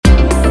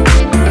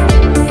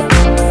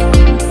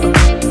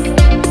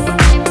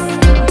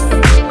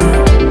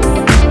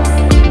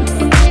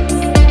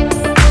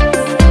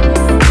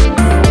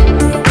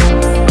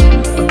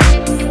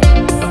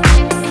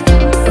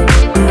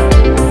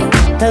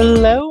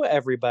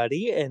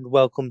everybody, and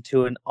welcome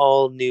to an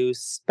all new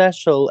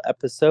special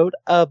episode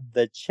of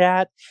The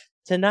Chat.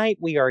 Tonight,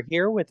 we are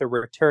here with a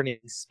returning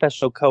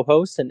special co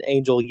host, an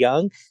Angel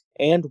Young,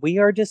 and we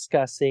are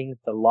discussing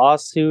the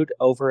lawsuit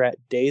over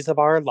at Days of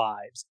Our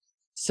Lives.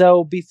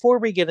 So, before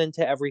we get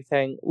into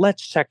everything,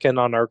 let's check in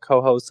on our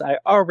co host. I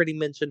already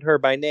mentioned her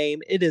by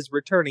name. It is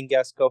returning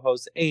guest co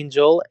host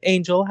Angel.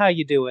 Angel, how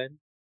you doing?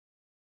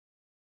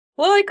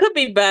 Well, it could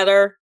be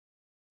better.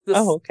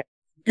 Oh, okay.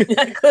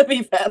 It could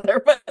be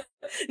better, but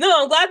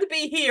no, I'm glad to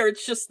be here.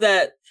 It's just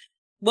that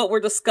what we're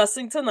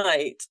discussing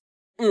tonight.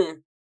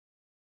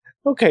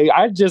 Okay,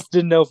 I just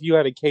didn't know if you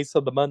had a case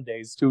of the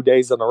Mondays 2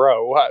 days in a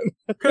row.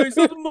 Case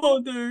of the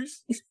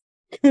Mondays.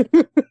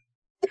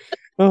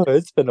 Oh,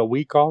 it's been a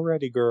week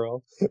already,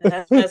 girl.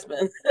 It has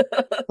been.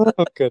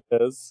 Oh,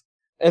 goodness.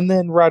 And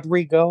then,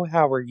 Rodrigo,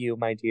 how are you,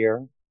 my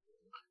dear?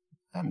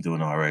 I'm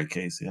doing all right,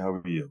 Casey. How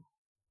are you?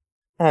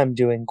 I'm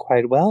doing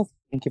quite well.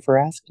 Thank you for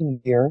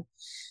asking, dear.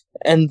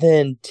 And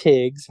then,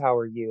 Tiggs, how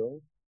are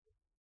you?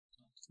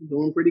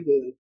 Doing pretty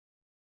good.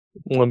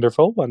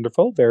 Wonderful,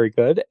 wonderful, very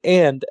good.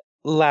 And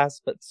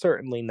last but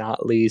certainly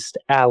not least,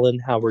 Alan,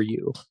 how are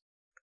you?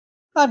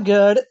 I'm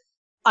good.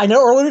 I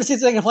know earlier this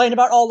season I complained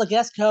about all the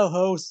guest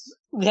co-hosts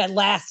we had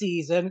last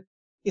season.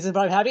 But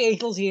I'm happy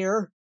Angel's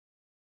here.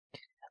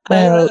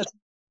 Well,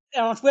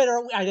 On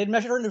Twitter, I did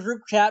mention her in the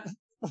group chat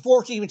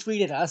before she even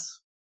tweeted us.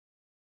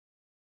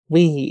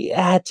 we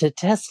had to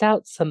test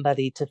out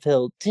somebody to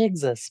fill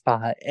Tiggs'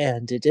 spot,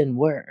 and it didn't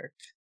work.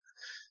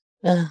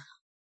 What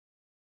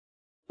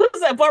is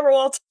that, Barbara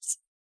Walters?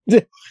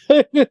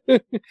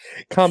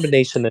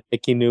 Combination of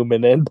Mickey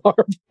Newman and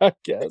Barb, I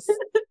guess.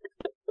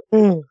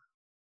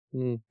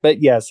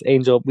 But yes,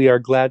 Angel, we are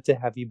glad to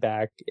have you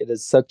back. It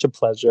is such a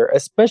pleasure,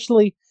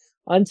 especially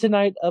on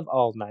tonight of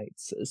all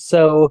nights.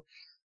 So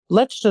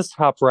let's just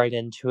hop right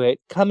into it.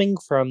 Coming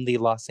from the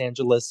Los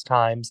Angeles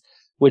Times,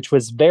 which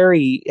was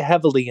very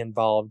heavily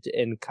involved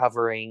in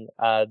covering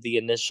the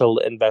initial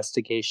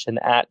investigation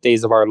at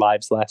Days of Our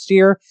Lives last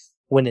year,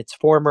 when its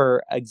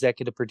former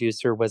executive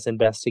producer was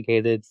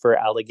investigated for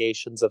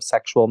allegations of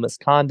sexual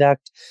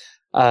misconduct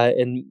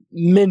and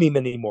many,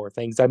 many more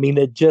things. I mean,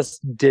 it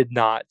just did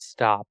not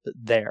stop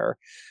there.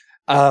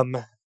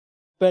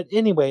 But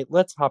anyway,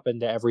 let's hop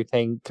into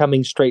everything.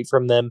 Coming straight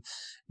from them,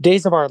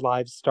 Days of Our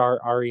Lives star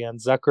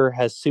Arianne Zucker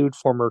has sued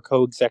former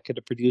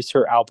co-executive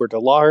producer Albert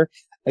Alar,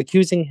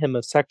 accusing him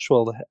of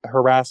sexual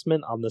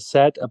harassment on the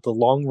set of the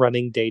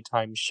long-running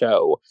daytime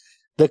show.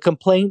 The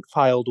complaint,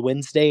 filed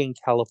Wednesday in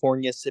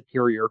California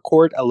Superior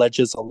Court,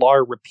 alleges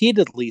Alar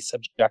repeatedly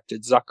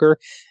subjected Zucker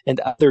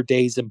and other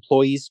Days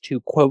employees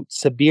to, quote,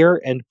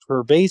 severe and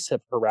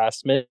pervasive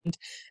harassment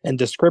and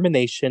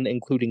discrimination,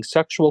 including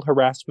sexual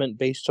harassment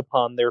based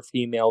upon their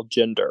female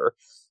gender.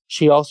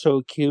 She also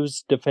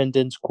accused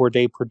defendants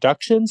Corday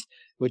Productions,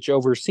 which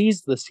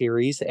oversees the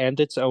series, and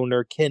its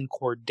owner, Ken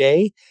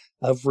Corday,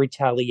 of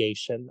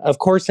retaliation. Of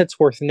course, it's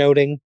worth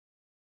noting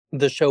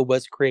the show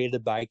was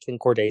created by Ken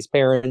Corday's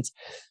parents,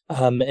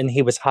 and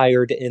he was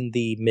hired in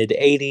the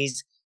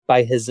mid-'80s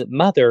by his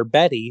mother,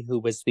 Betty, who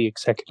was the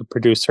executive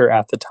producer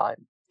at the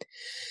time.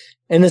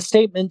 In a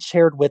statement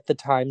shared with the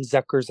Times,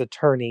 Zucker's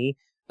attorney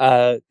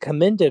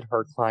commended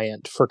her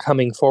client for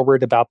coming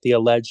forward about the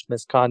alleged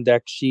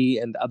misconduct she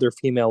and other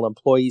female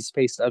employees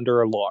faced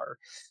under Alar.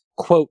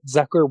 Quote,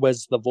 Zucker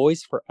was the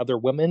voice for other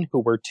women who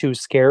were too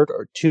scared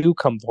or to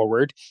come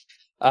forward.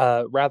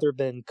 Rather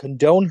than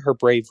condone her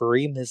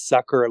bravery, Ms.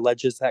 Zucker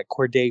alleges that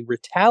Corday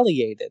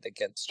retaliated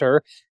against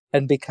her,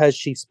 and because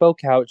she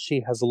spoke out,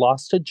 she has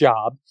lost a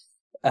job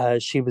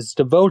she was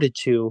devoted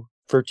to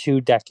for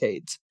 2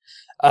 decades.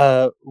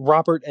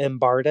 Robert M.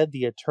 Barta,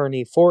 the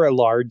attorney for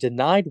Alar,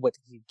 denied what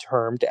he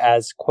termed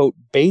as, quote,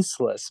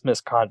 baseless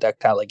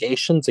misconduct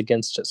allegations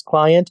against his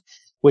client,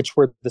 which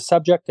were the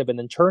subject of an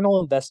internal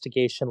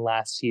investigation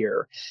last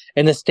year.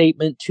 In a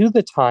statement to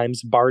the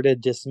Times, Barta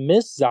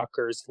dismissed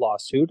Zucker's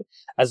lawsuit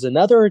as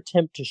another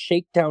attempt to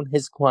shake down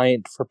his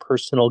client for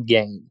personal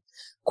gain.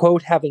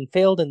 Quote, having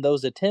failed in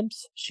those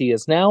attempts, she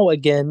is now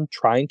again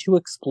trying to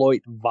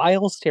exploit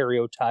vile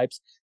stereotypes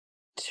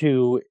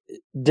to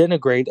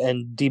denigrate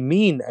and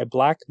demean a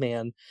Black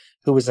man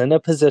who was in a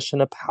position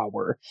of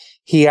power.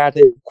 He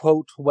added,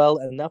 quote, well,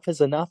 enough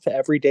is enough.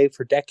 Every day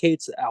for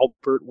decades,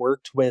 Albert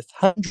worked with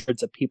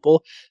hundreds of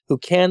people who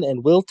can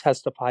and will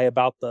testify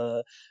about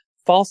the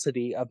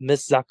falsity of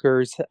Miss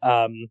Zucker's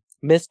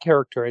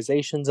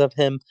mischaracterizations of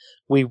him.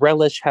 We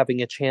relish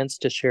having a chance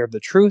to share the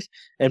truth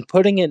and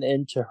putting an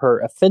end to her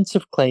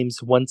offensive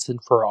claims once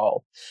and for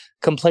all.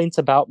 Complaints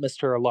about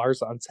Mr.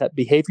 Alar's on-set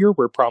behavior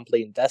were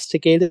promptly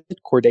investigated.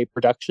 Corday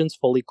Productions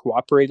fully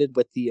cooperated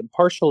with the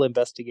impartial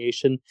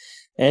investigation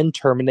and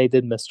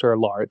terminated Mr.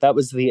 Alar. That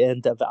was the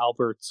end of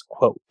Albert's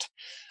quote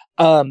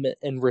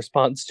in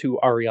response to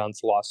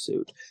Ariane's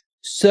lawsuit.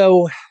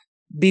 So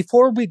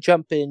before we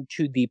jump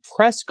into the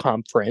press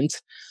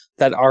conference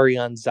that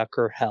Arianne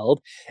Zucker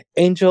held,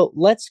 Angel,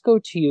 let's go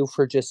to you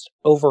for just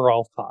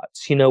overall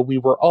thoughts. You know, we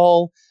were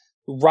all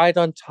right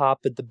on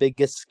top of the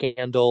biggest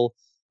scandal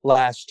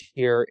last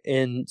year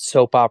in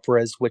soap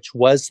operas, which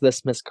was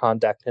this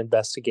misconduct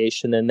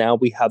investigation. And now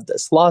we have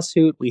this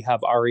lawsuit. We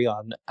have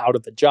Arianne out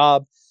of a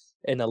job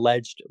in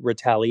alleged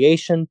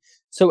retaliation.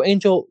 So,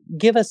 Angel,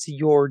 give us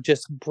your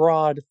just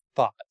broad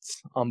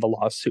thoughts on the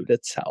lawsuit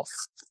itself.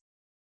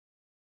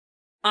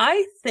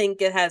 I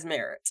think it has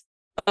merit.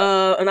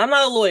 And I'm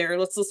not a lawyer,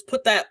 let's just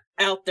put that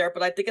out there,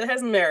 but I think it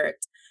has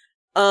merit.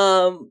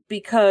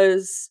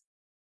 Because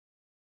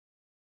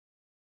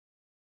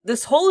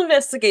this whole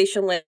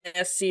investigation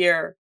last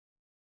year,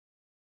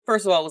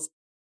 first of all, was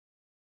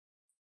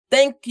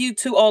thank you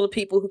to all the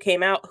people who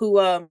came out who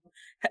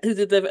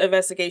did the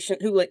investigation,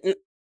 who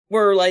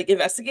were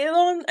investigated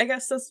on. I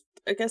guess that's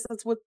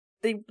what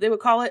they would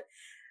call it.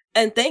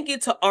 And thank you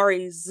to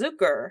Ari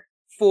Zucker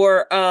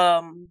for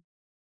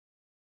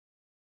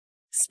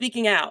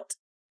speaking out.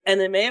 And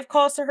it may have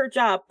cost her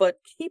job, but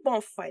keep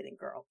on fighting,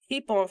 girl.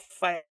 Keep on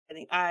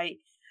fighting.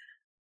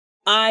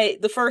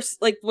 The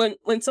first,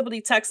 when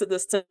somebody texted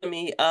this to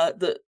me,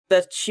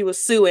 that she was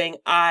suing,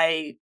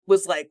 I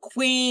was like,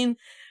 Queen,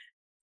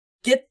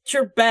 get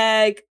your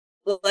bag,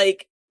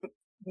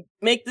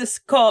 make this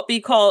be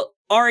called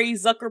Ari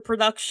Zucker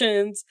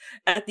Productions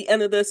at the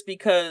end of this,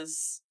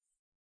 because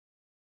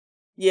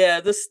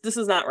this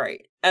is not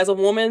right. As a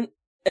woman,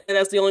 and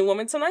as the only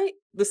woman tonight,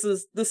 this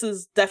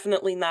is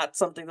definitely not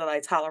something that I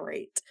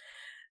tolerate.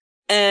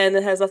 And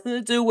it has nothing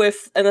to do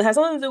with how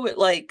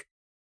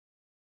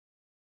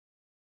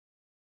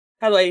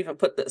do I even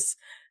put this?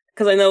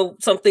 Because I know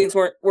some things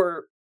were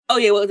oh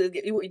yeah, well,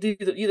 you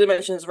did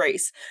mention his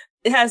race.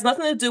 It has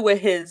nothing to do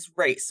with his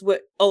race,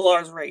 with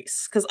Alar's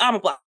race, because I'm a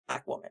black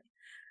woman.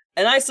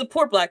 And I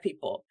support black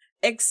people,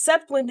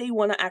 except when they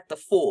want to act a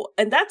fool.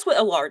 And that's what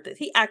Alar did.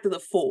 He acted a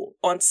fool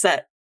on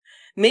set.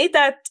 Made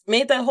that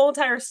whole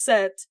entire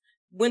set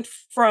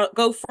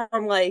go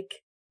from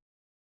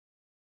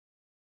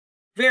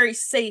very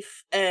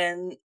safe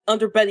and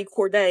under Betty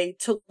Corday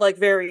to a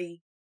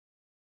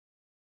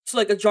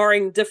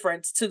jarring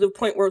difference, to the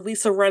point where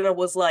Lisa Rinna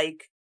was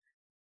like,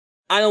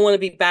 I don't want to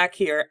be back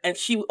here. And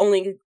she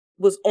only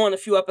was on a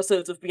few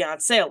episodes of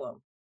Beyond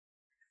Salem.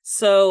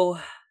 So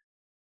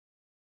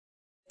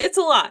it's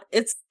a lot.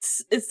 It's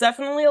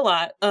definitely a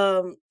lot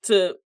to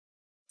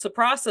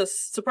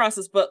process,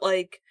 but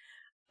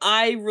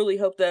I really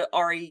hope that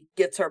Ari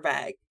gets her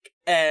bag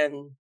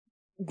and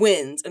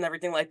wins and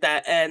everything like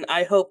that. And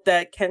I hope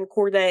that Ken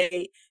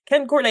Corday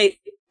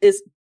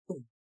is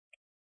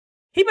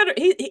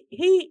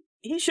he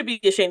should be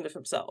ashamed of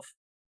himself.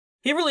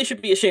 He really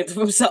should be ashamed of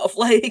himself.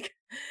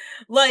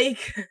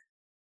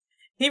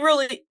 He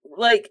really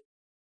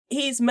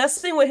he's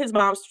messing with his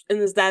mom's and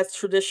his dad's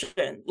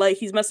tradition.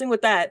 He's messing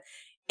with that,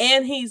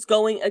 and he's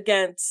going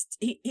against.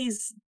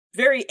 He's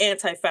very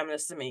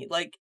anti-feminist to me.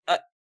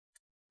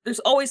 There's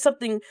always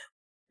something.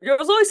 I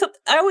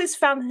always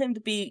found him to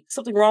be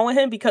something wrong with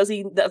him, because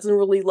he doesn't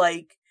really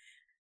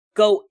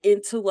go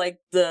into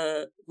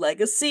the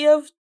legacy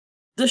of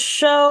the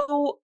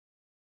show.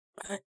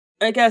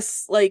 I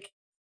guess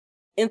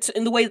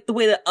in the way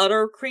that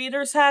other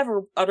creators have,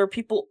 or other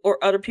people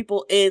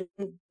in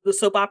the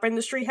soap opera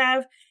industry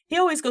have. He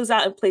always goes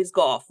out and plays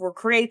golf or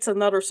creates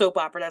another soap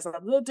opera that has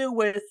nothing to do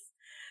with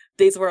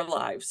Days of Our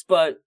Lives.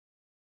 But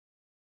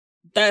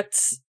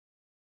that's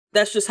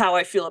just how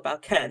I feel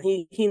about Ken.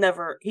 He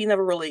never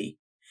really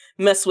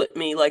messed with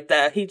me like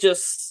that. He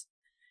just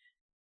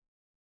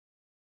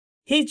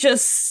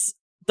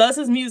does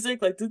his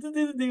music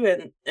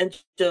and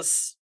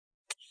just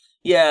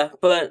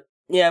but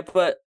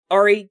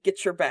Ari,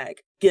 get your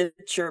bag.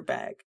 Get your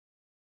bag.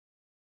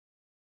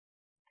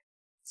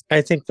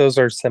 I think those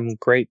are some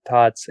great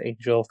thoughts,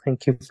 Angel.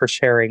 Thank you for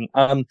sharing.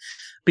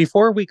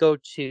 Before we go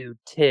to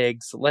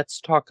Tiggs,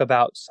 let's talk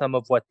about some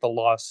of what the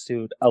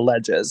lawsuit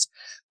alleges.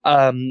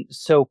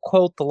 So,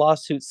 quote, the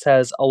lawsuit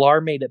says,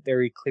 Alar made it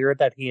very clear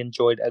that he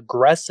enjoyed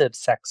aggressive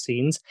sex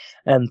scenes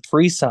and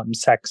threesome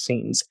sex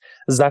scenes.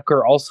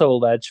 Zucker also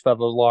alleged that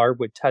Alar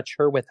would touch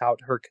her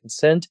without her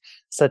consent,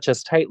 such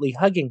as tightly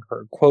hugging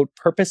her, quote,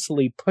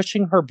 purposely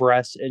pushing her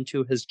breast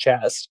into his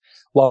chest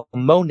while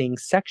moaning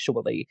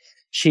sexually.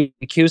 She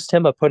accused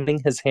him of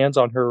putting his hands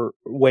on her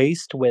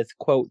waist with,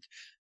 quote,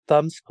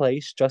 thumbs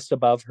placed just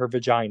above her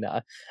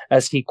vagina,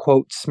 as he,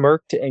 quote,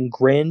 smirked and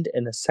grinned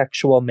in a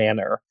sexual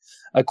manner.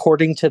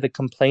 According to the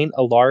complaint,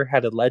 Alar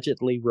had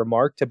allegedly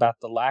remarked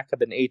about the lack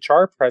of an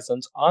HR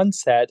presence on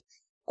set,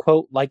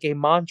 quote, like a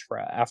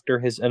mantra after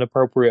his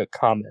inappropriate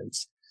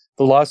comments.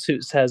 The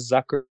lawsuit says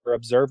Zucker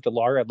observed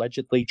Alar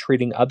allegedly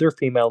treating other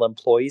female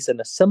employees in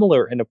a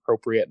similar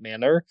inappropriate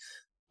manner.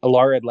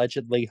 Alar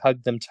allegedly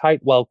hugged them tight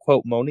while,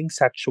 quote, moaning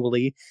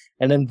sexually,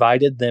 and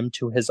invited them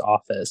to his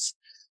office.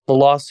 The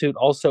lawsuit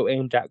also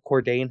aimed at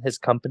Corday and his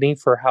company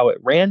for how it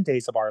ran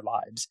Days of Our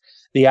Lives.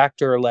 The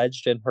actor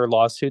alleged in her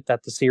lawsuit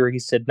that the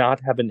series did not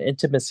have an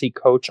intimacy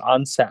coach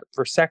on set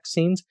for sex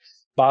scenes,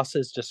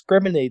 bosses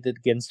discriminated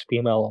against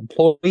female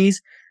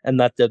employees, and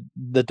that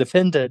the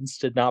defendants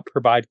did not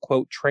provide,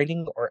 quote,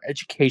 training or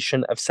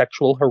education of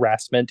sexual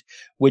harassment,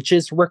 which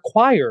is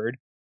required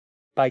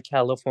by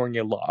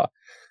California law.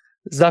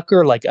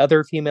 Zucker, like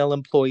other female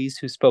employees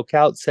who spoke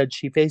out, said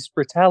she faced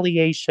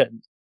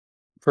retaliation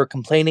for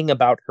complaining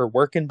about her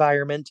work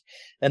environment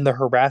and the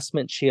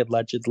harassment she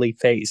allegedly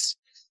faced.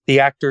 The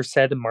actor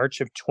said in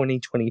March of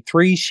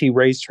 2023 she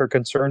raised her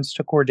concerns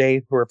to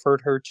Corday, who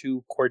referred her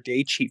to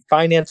Corday Chief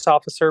Finance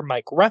Officer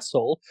Mike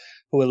Russell,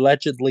 who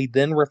allegedly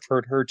then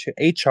referred her to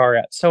HR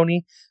at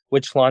Sony,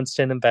 which launched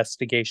an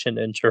investigation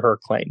into her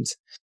claims.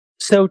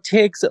 So,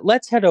 Tiggs,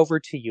 let's head over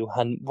to you,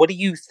 hun. What do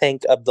you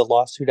think of the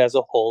lawsuit as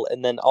a whole?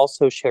 And then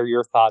also share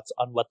your thoughts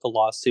on what the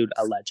lawsuit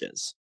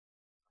alleges.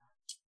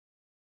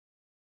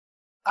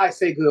 I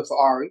say good for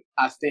Ari.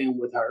 I stand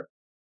with her.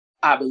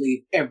 I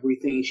believe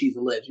everything she's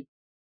alleging.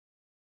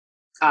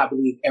 I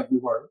believe every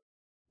word.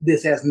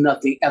 This has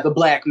nothing, as a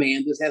black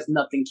man, this has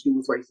nothing to do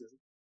with racism.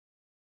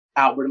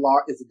 Albert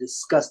Alarr is a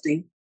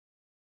disgusting,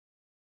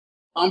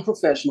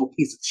 unprofessional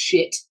piece of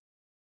shit.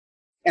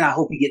 And I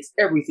hope he gets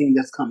everything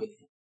that's coming to him.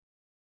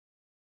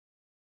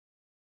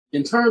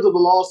 In terms of the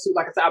lawsuit,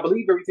 like I said, I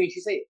believe everything she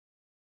said.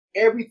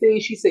 Everything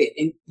she said.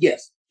 And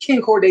yes,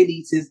 Ken Corday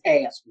needs his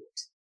ass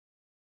whipped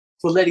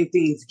for letting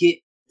things get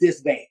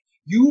this bad.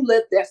 You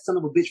let that son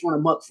of a bitch run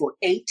amok for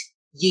 8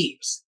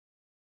 years.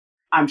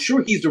 I'm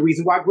sure he's the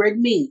reason why Greg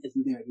Mean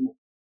isn't there anymore.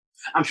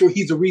 I'm sure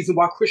he's the reason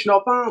why Christian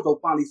Alfonso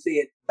finally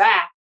said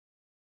bye.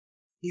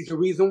 He's the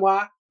reason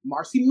why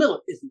Marcy Miller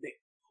isn't there.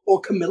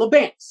 Or Camilla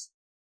Banks.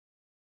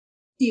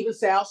 Even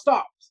Sal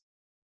Stars.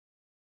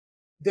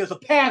 There's a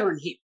pattern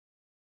here.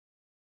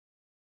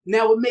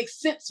 Now, it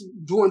makes sense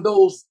during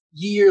those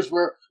years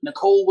where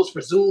Nicole was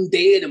presumed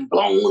dead and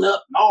blown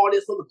up and all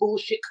this other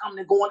bullshit coming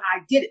and going. I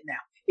get it now.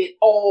 It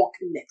all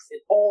connects.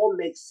 It all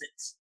makes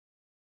sense.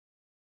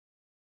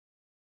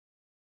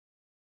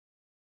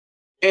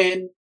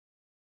 And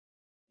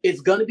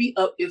it's going to be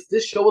up if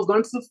this show is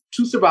going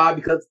to survive,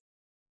 because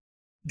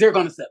they're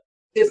going to sell.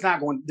 It's not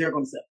going, they're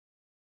going to sell.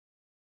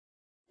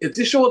 If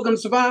this show is going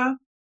to survive,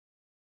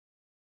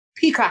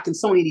 Peacock and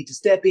Sony need to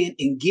step in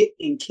and get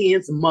in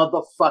Ken's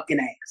motherfucking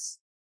ass.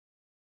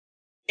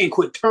 And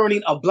quit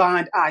turning a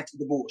blind eye to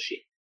the bullshit.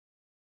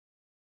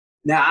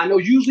 Now, I know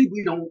usually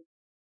we don't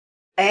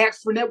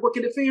ask for network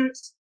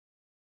interference,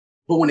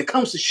 but when it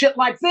comes to shit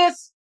like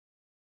this,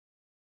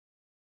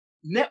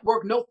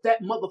 network note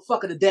that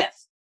motherfucker to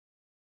death.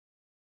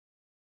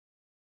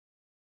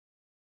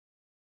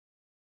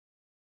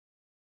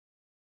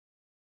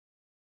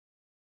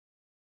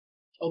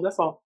 Oh, that's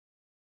all.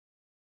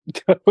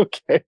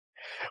 Okay.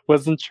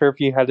 Wasn't sure if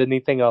you had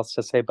anything else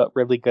to say, but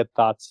really good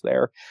thoughts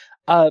there.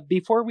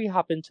 Before we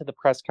hop into the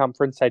press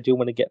conference, I do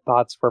want to get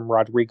thoughts from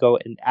Rodrigo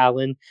and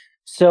Alan.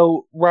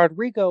 So,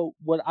 Rodrigo,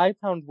 what I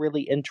found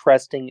really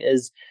interesting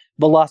is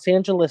the Los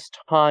Angeles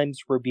Times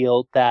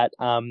revealed that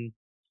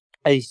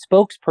a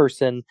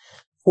spokesperson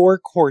for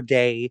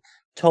Corday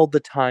told the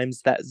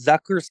Times that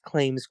Zucker's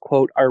claims,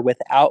 quote, are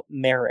without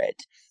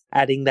merit,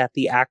 adding that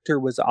the actor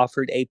was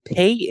offered a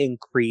pay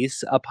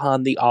increase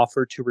upon the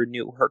offer to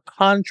renew her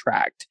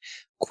contract.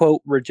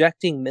 Quote,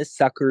 rejecting Ms.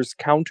 Zucker's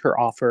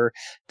counteroffer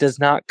does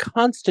not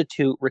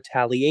constitute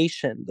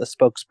retaliation, the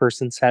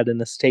spokesperson said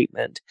in a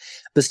statement.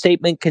 The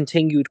statement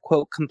continued,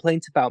 quote,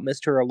 complaints about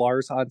Mr.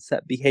 Alar's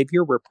on-set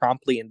behavior were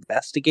promptly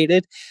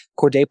investigated.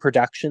 Corday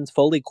Productions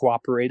fully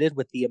cooperated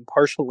with the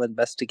impartial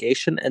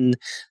investigation and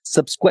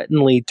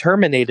subsequently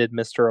terminated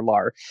Mr.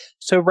 Alar.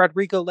 So,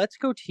 Rodrigo, let's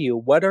go to you.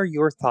 What are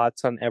your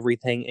thoughts on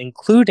everything,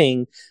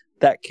 including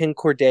that Ken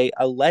Corday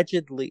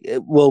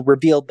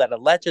revealed that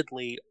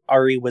allegedly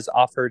Ari was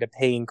offered a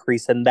pay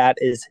increase, and that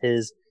is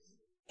his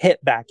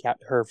hit back at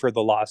her for the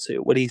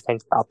lawsuit? What do you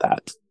think about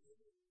that?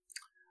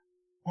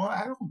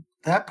 Well,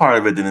 that part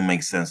of it didn't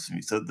make sense to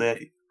me. So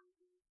they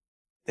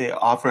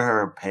offered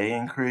her a pay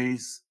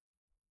increase,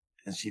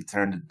 and she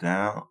turned it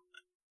down,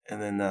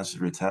 and then now she's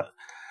retired.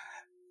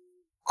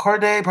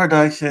 Corday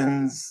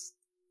Productions,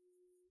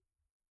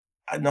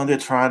 I know they're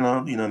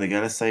trying to, they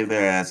got to save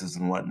their asses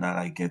and whatnot.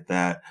 I get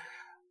that.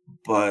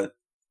 But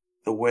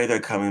the way they're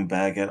coming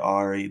back at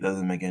Ari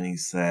doesn't make any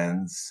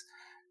sense.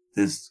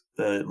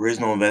 The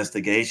original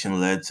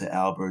investigation led to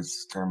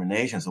Albert's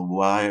termination. So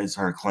why is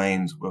her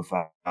claims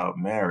without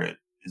merit?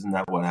 Isn't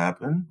that what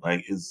happened?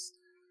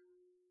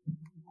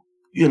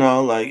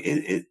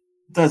 It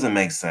doesn't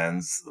make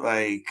sense.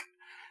 Like,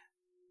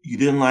 you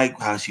didn't like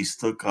how she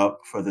stuck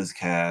up for this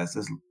cast.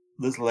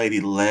 This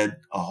lady led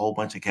a whole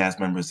bunch of cast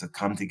members to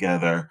come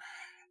together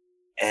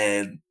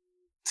and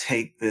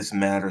take this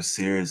matter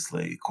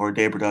seriously.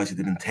 Corday Productions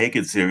didn't take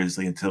it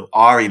seriously until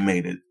Ari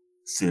made it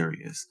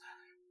serious.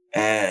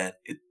 And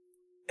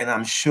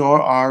I'm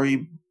sure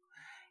Ari,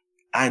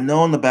 I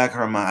know in the back of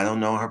her mind, I don't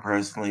know her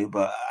personally,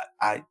 but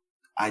I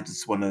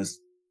just want to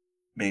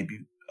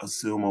maybe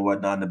assume or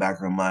whatnot in the back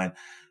of her mind,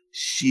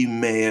 she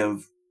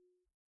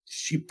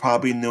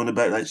probably knew in the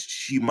back that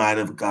she might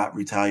have got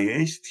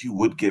retaliation. She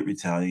would get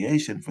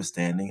retaliation for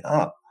standing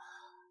up.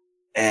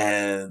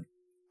 And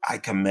I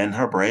commend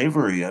her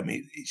bravery. I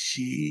mean,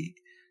 she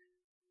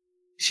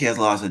has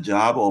lost a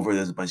job over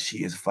this, but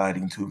she is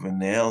fighting tooth and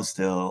nail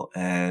still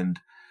and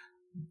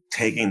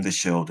taking the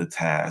show to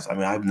task. I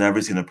mean, I've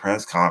never seen a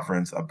press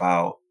conference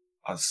about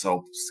a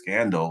soap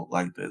scandal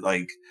like that.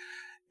 Like,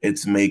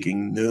 it's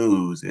making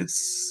news.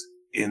 It's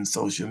in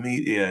social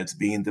media. It's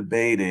being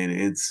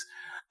debated.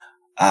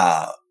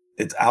 Uh,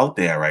 it's out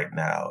there right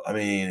now. I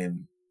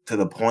mean, to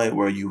the point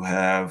where you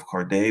have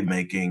Corday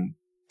making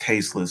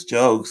tasteless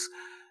jokes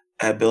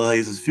at Bill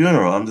Hayes'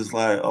 funeral. I'm just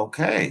like,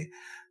 okay.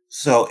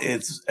 So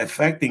it's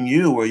affecting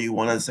you where you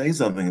want to say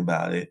something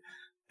about it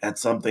at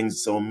something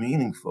so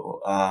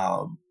meaningful.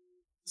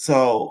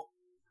 So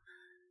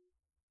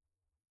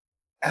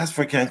as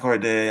for Ken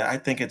Corday, I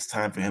think it's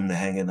time for him to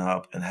hang it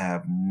up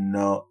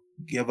and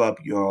give up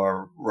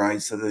your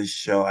rights to this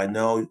show. I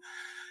know,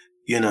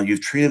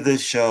 you've treated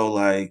this show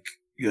like,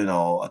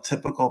 a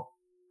typical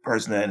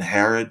person that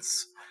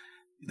inherits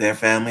their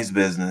family's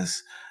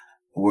business,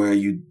 where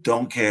you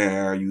don't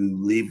care, you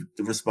leave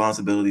the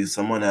responsibility to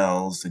someone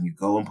else, and you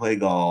go and play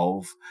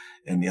golf.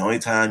 And the only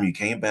time you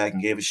came back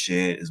and gave a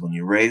shit is when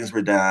your ratings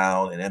were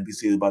down and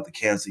NBC was about to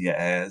cancel your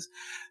ass.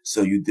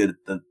 So you did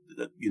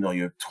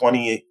your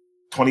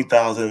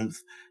 20,000th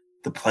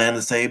to plan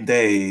the same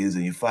days,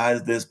 and you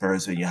fired this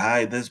person, you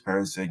hired this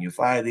person, you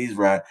fired these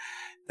right.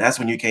 That's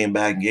when you came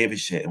back and gave a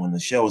shit. And when the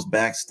show was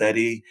back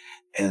steady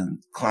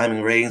and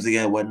climbing ratings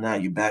again and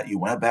whatnot, you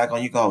went back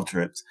on your golf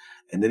trips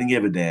and didn't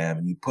give a damn.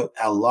 And you put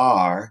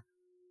Alar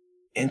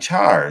in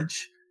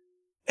charge.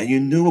 And you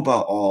knew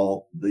about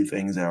all the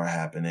things that were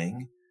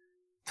happening,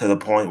 to the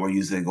point where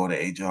you said go to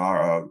HR,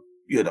 or,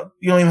 you don't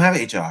even have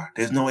HR.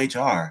 There's no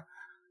HR.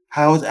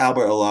 How is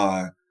Albert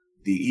Alar,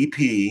 the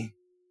EP,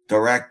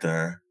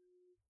 director,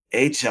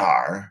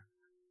 HR,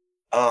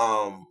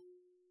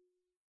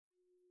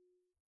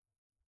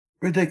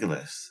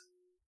 ridiculous.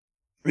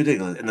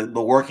 Ridiculous. And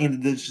the working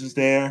conditions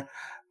there,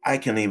 I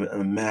can't even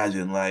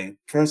imagine. Like,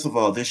 first of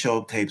all, this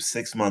show tapes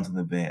 6 months in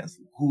advance.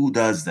 Who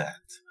does that?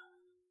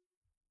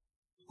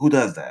 Who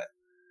does that?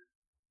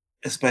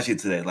 Especially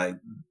today. Like,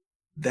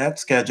 that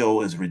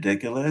schedule is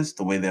ridiculous.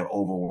 The way they've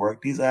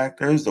overworked these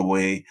actors, the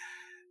way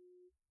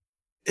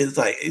it's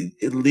like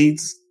it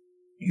leads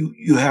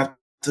you have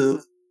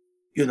to,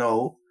 you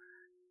know,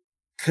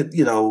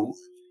 you know,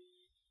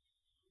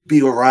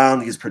 be around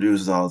these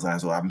producers all the time.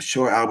 So I'm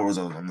sure Albert was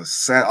on the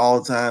set all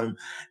the time,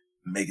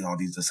 making all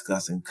these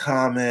disgusting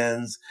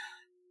comments,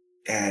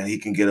 and he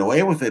can get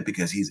away with it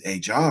because he's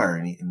HR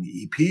and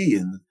the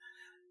EP,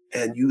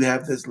 and you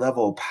have this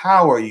level of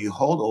power you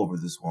hold over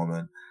this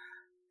woman.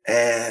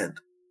 And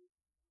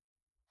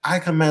I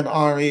commend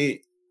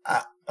Ari.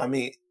 I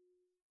mean,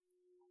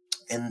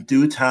 in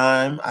due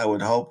time, I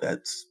would hope that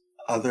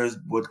others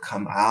would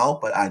come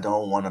out, but I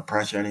don't want to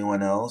pressure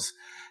anyone else,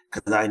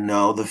 because I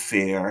know the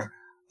fear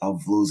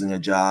of losing a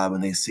job,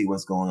 and they see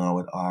what's going on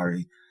with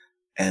Ari,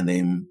 and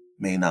they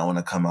may not want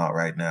to come out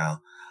right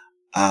now.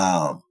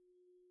 Another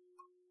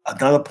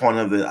point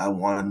of it I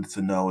wanted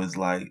to know is,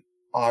 like,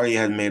 Ari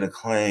had made a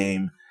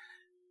claim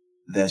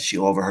that she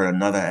overheard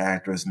another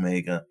actress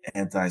make an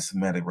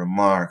anti-Semitic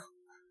remark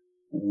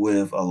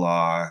with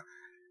Alar,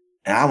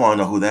 and I want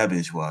to know who that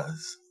bitch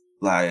was.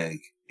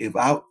 Like, if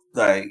I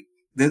like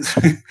this,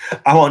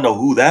 I want to know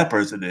who that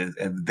person is,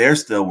 and they're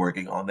still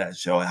working on that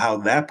show, and how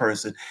that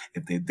person,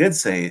 if they did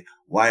say it,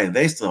 why are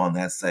they still on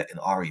that set and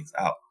Ari's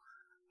out?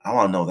 I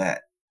want to know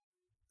that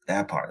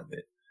part of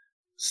it.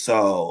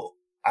 So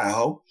I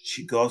hope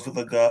she goes for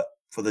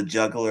the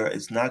juggler.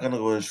 It's not going to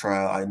go to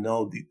trial. I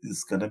know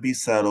it's going to be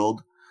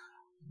settled,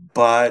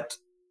 but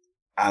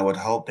I would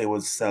hope they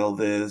would settle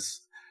this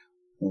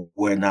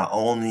where not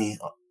only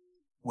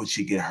would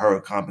she get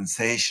her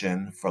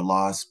compensation for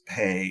lost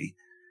pay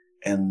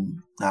and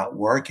not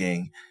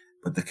working,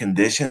 but the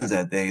conditions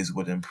that days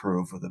would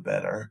improve for the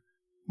better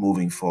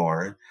moving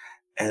forward.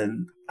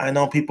 And I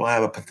know people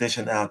have a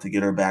petition out to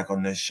get her back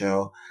on this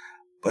show,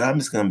 but I'm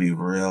just going to be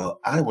real.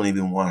 I wouldn't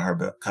even want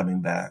her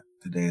coming back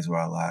to Days of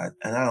Our Lives,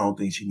 and I don't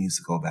think she needs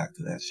to go back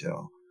to that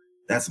show.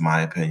 That's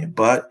my opinion.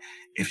 But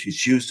if she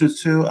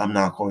chooses to, I'm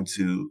not going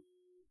to,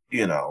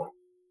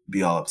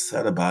 be all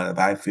upset about it.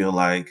 But I feel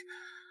like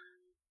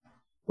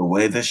the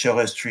way this show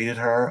has treated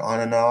her on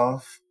and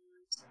off,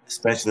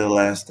 especially the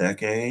last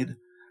decade,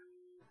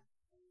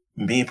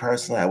 me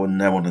personally, I would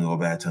never want to go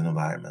back to an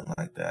environment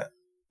like that.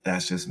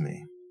 That's just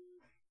me.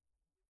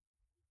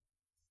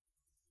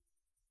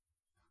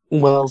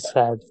 Well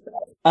said.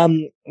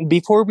 Um,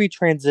 Before we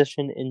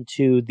transition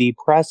into the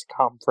press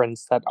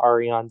conference that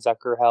Arianne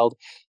Zucker held,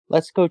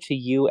 let's go to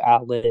you,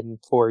 Alan,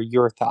 for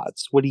your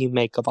thoughts. What do you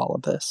make of all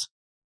of this?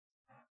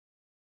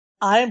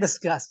 I am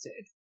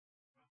disgusted.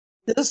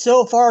 This is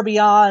so far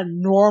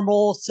beyond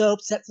normal soap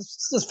set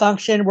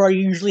dysfunction, where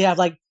you usually have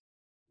like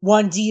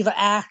one diva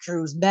actor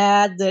who's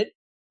mad that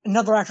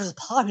another actor is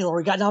popular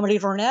or got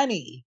nominated for an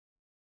Emmy.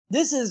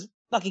 This is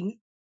fucking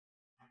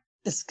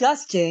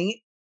disgusting.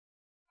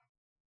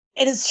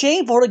 And it's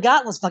shameful to have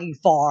gotten this fucking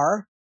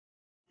far.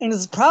 And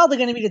it's probably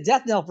going to be the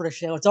death knell for the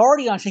show. It's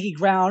already on shaky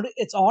ground.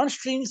 It's on a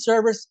streaming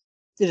service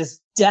that is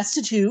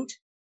destitute,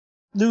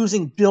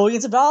 losing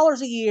billions of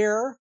dollars a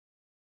year.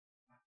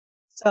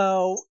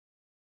 So,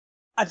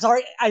 I'm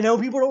sorry. I know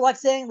people don't like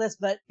saying this,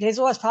 but Days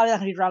of Life is probably not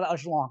going to be around that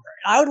much longer.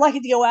 I would like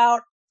it to go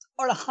out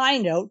on a high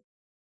note,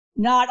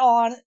 not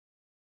on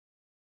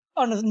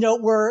on a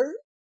note where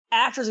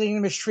actors are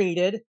getting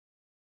mistreated,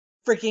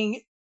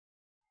 freaking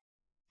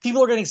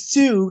people are getting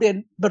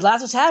sued, but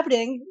that's what's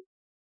happening.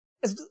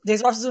 Days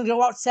of Our Lives is going to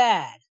go out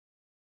sad,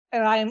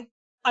 and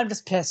I'm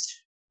just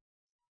pissed.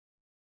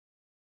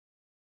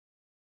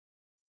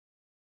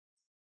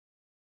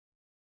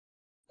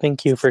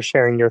 Thank you for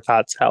sharing your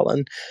thoughts,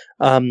 Helen.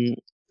 And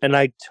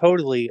I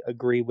totally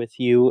agree with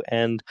you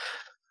and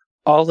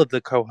all of the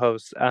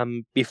co-hosts.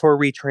 Before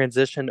we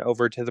transition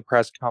over to the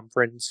press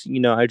conference,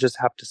 I just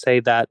have to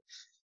say that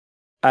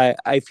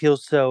I feel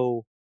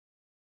so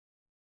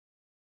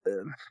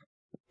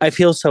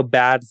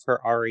bad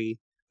for Ari.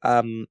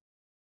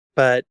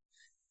 But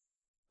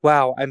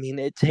wow, I mean,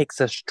 it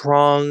takes a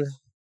strong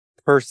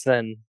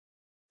person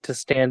to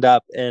stand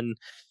up and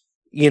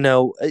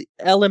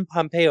Ellen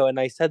Pompeo, and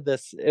I said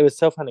this, it was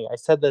so funny. I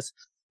said this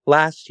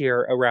last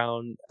year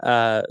around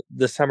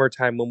the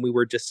summertime when we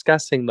were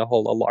discussing the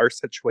whole Alar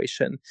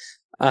situation.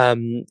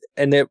 And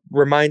it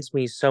reminds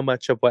me so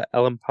much of what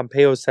Ellen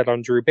Pompeo said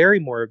on Drew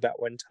Barrymore that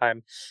one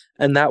time.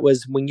 And that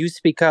was, when you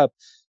speak up,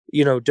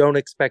 don't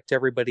expect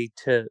everybody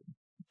to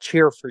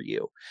cheer for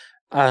you.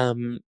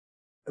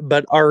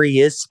 But Ari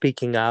is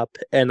speaking up,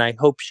 and I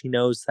hope she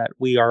knows that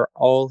we are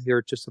all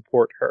here to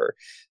support her.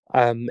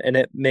 And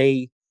it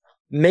may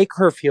make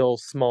her feel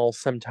small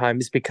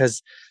sometimes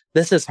because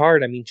this is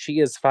hard. I mean, she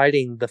is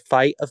fighting the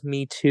fight of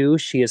Me Too.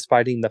 She is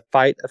fighting the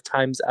fight of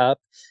Time's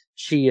Up.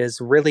 She is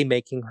really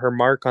making her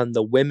mark on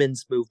the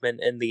women's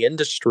movement in the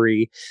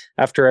industry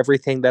after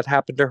everything that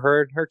happened to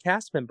her and her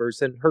cast members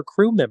and her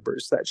crew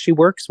members that she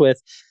works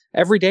with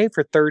every day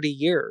for 30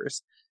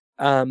 years.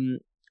 And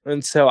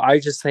so I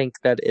just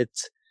think that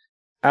it's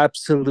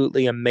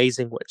absolutely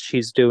amazing what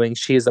she's doing.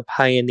 She is a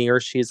pioneer,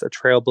 she's a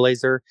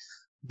trailblazer.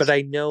 But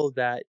I know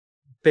that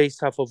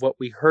based off of what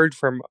we heard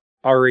from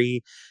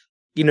Ari,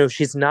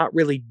 she's not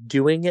really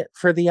doing it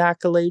for the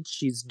accolades.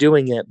 She's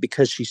doing it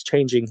because she's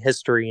changing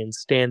history and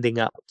standing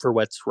up for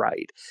what's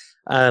right.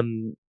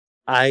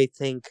 I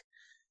think,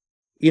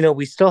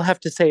 we still have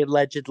to say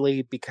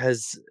allegedly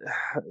because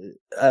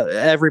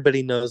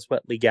everybody knows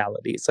what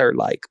legalities are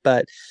like.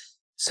 But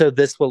so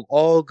this will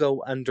all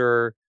go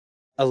under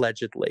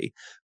allegedly.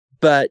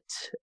 But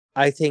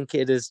I think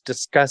it is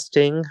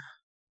disgusting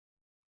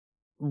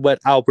what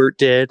Albert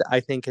did. I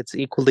think it's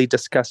equally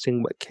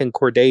disgusting what Ken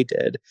Corday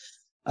did.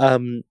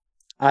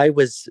 I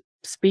was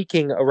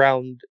speaking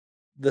around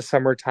the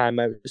summertime.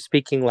 I was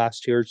speaking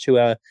last year to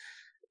a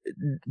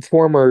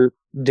former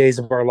Days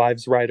of Our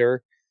Lives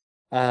writer,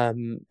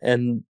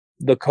 and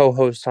the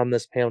co-host on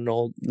this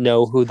panel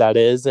know who that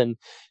is. And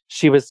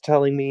she was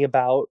telling me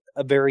about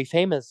a very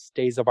famous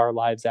Days of Our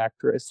Lives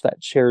actress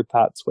that shared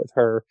thoughts with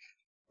her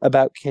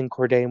about Ken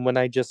Corday. And when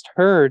I just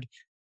heard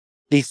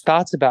these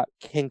thoughts about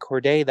Ken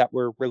Corday that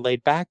were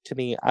relayed back to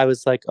me, I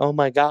was like, oh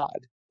my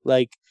God,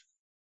 like,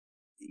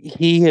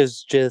 he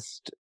is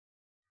just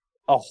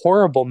a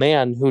horrible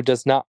man who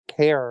does not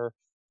care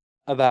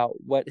about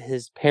what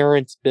his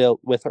parents built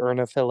with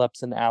Erna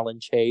Phillips and Alan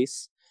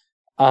Chase.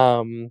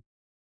 And,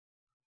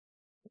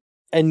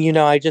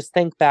 I just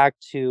think back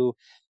to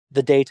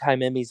the Daytime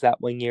Emmys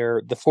that one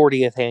year, the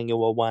 40th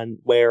annual one,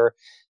 where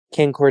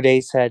Ken Corday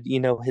said,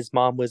 his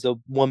mom was a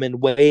woman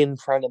way in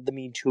front of the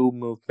Me Too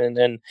movement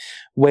and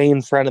way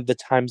in front of the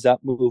Time's Up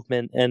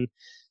movement. And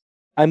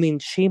I mean,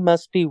 she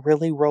must be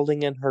really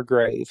rolling in her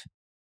grave.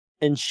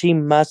 And she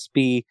must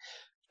be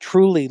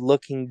truly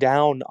looking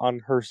down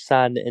on her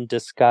son in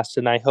disgust.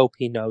 And I hope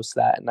he knows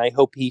that. And I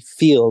hope he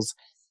feels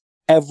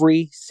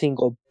every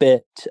single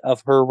bit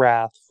of her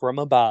wrath from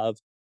above,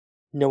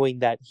 knowing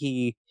that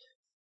he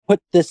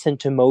put this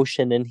into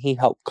motion and he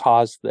helped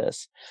cause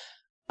this.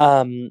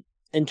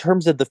 In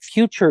terms of the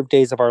future of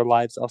Days of Our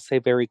Lives, I'll say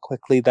very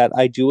quickly that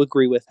I do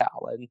agree with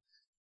Alan.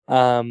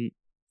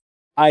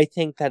 I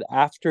think that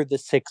after the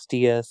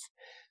 60th,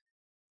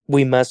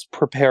 we must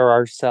prepare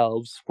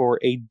ourselves for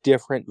a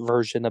different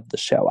version of the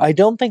show. I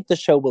don't think the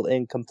show will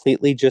end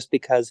completely just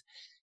because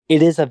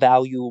it is a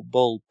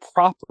valuable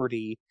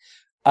property.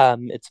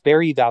 It's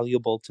very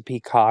valuable to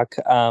Peacock.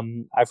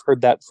 I've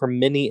heard that from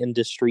many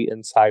industry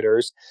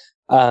insiders.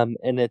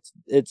 And it's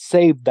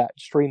saved that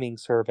streaming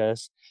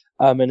service.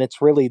 And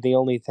it's really the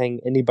only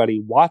thing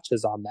anybody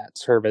watches on that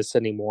service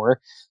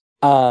anymore.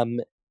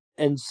 And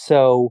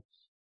so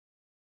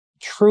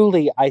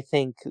truly, I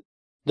think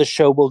the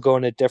show will go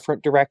in a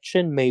different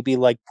direction, maybe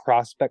like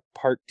Prospect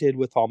Park did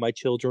with All My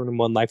Children and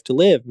One Life to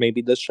Live.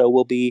 Maybe the show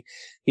will be,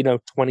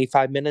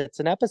 25 minutes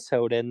an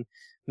episode and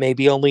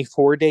maybe only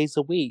 4 days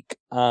a week.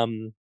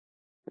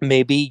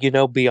 Maybe,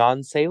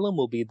 Beyond Salem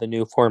will be the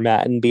new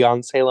format, and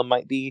Beyond Salem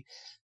might be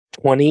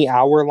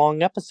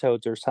 20-hour-long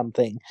episodes or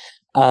something,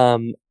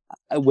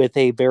 with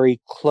a very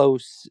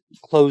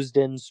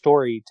closed-in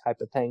story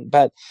type of thing.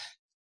 But,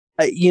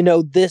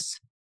 this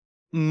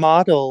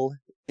model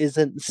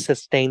isn't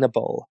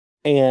sustainable,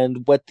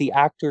 and what the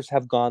actors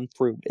have gone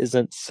through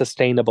isn't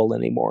sustainable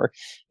anymore.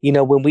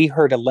 When we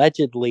heard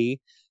allegedly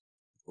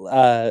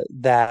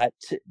that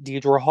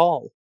Deidre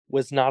Hall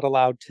was not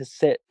allowed to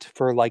sit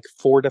for like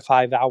 4 to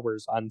 5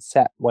 hours on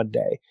set one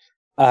day,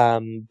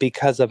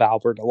 because of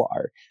Albert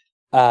Alar.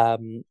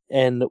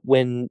 And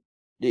when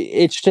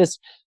it's just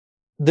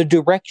the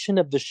direction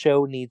of the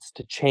show needs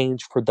to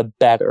change for the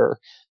better.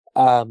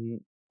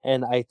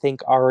 And I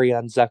think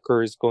Arianne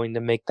Zucker is going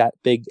to make that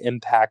big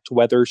impact,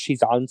 whether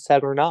she's on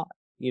set or not.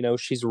 You know,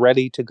 she's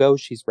ready to go.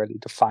 She's ready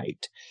to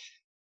fight.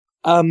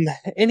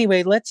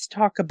 Anyway, let's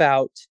talk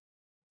about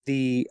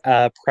the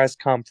press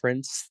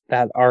conference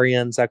that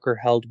Arianne Zucker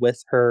held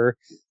with her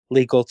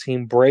legal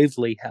team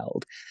bravely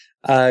held.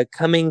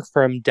 Coming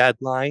from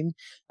Deadline,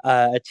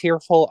 a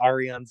tearful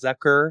Arianne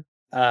Zucker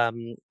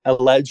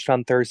alleged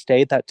on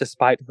Thursday that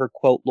despite her,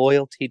 quote,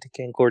 loyalty to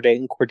Ken Corday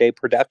and Corday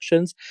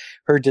Productions,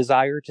 her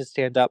desire to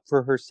stand up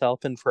for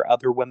herself and for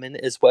other women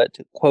is what,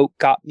 quote,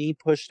 got me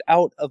pushed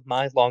out of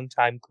my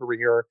longtime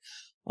career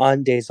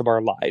on Days of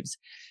Our Lives.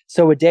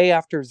 So a day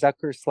after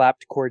Zucker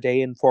slapped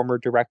Corday and former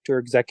director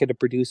executive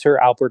producer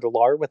Albert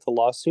Alar with a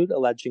lawsuit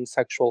alleging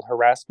sexual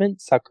harassment,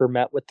 Zucker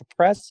met with the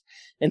press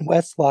in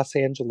West Los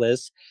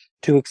Angeles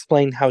to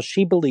explain how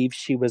she believes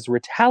she was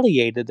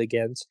retaliated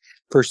against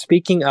for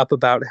speaking up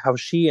about how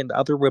she and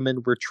other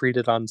women were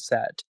treated on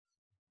set.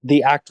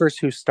 The actress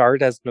who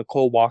starred as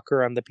Nicole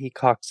Walker on the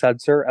Peacock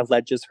Sensor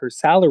alleges her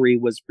salary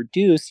was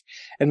reduced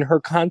and her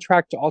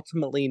contract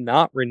ultimately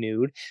not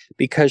renewed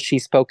because she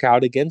spoke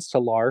out against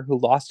Alar, who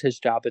lost his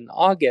job in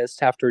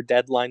August after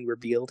Deadline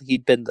revealed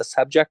he'd been the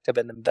subject of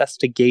an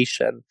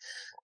investigation.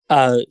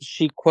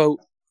 She, quote,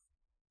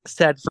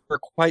 said, for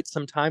quite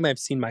some time, I've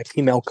seen my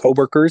female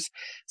coworkers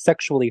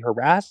sexually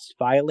harassed,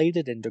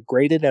 violated, and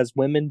degraded as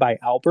women by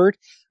Albert.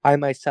 I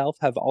myself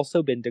have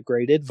also been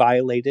degraded,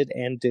 violated,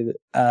 and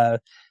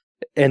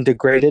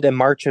degraded. In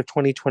March of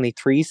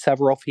 2023,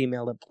 several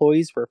female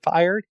employees were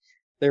fired.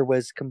 There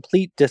was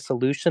complete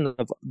dissolution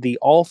of the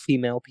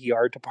all-female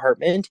PR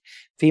department.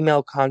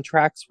 Female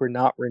contracts were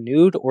not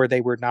renewed or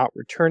they were not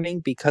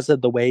returning because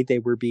of the way they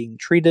were being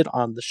treated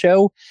on the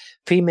show.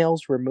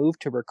 Females were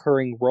moved to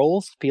recurring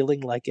roles, feeling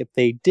like if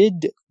they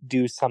did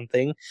do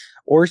something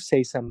or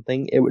say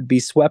something, it would be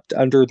swept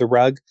under the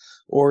rug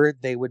or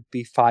they would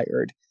be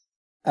fired.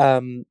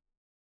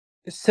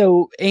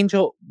 So,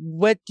 Angel,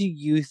 what do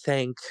you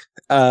think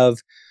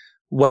of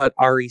what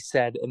Ari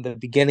said in the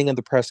beginning of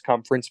the press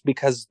conference?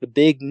 Because the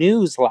big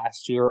news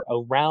last year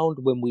around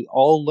when we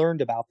all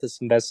learned about this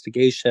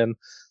investigation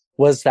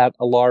was that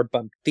Alar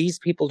bumped these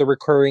people to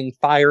recurring,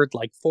 fired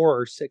like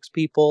 4 or 6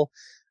 people.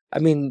 I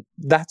mean,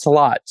 that's a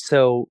lot.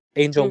 So,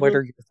 Angel, what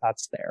are your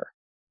thoughts there?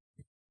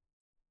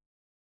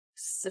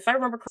 If I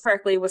remember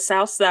correctly, it was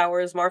Sal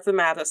Sowers, Martha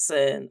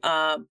Madison.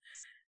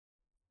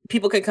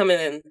 People can come in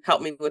and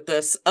help me with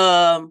this.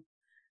 Camila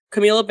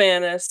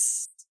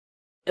Bannis.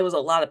 It was a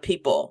lot of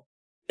people.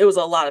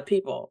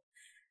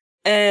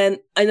 And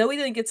I know we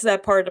didn't get to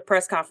that part of the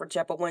press conference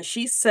yet, but when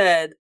she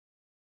said,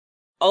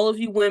 all of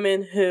you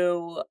women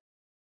who,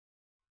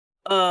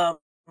 how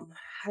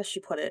does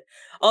she put it?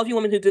 All of you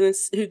women who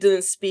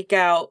didn't speak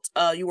out,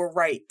 you were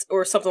right,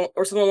 or something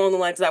along the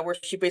lines of that, where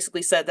she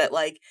basically said that,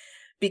 like,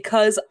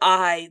 because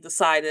I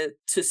decided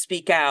to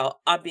speak out,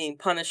 I'm being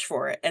punished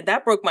for it. And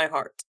that broke my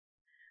heart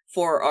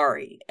for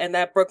Ari. And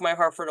that broke my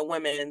heart for the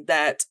women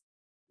that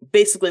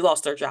basically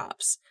lost their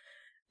jobs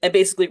and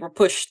basically were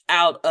pushed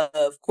out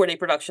of Corday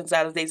Productions,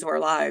 out of Days of Our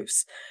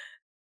Lives.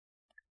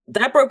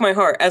 That broke my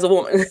heart as a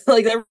woman.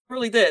 Like, that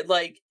really did.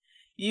 Like,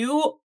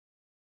 you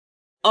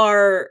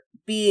are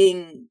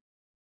being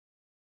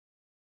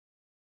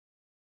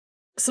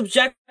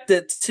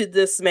subjected to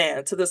this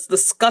man, to this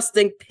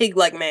disgusting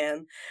pig-like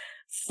man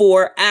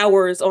for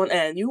hours on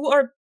end. You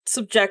are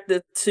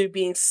subjected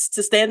to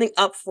standing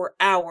up for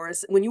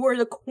hours when you are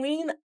the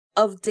queen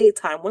of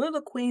daytime, one of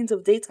the queens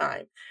of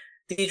daytime.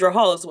 Deidre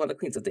Hall is one of the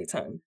queens of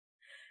daytime.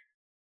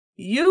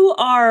 You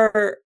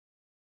are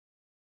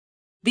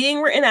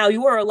being written out.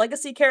 You are a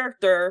legacy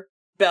character,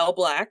 Belle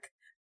Black,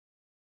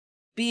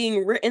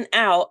 being written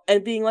out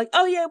and being like,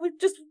 oh yeah,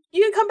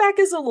 you can come back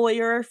as a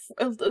lawyer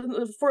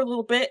for a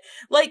little bit.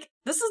 Like,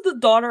 this is the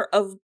daughter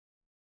of,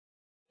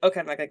 okay,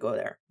 I'm not gonna go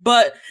there,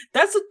 but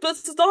that's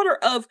the daughter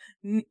of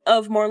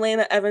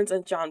Marlena Evans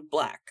and John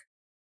Black.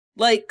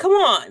 Like, come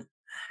on.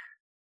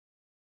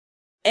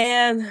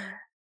 And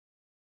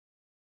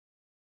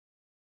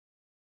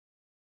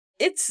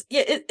it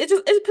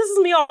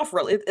pisses me off,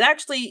 really. It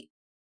actually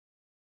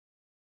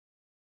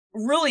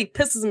really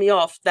pisses me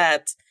off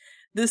that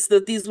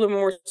these women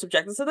were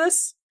subjected to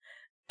this,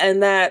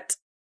 and that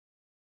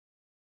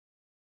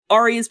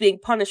Ari is being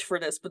punished for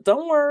this. But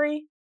don't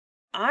worry,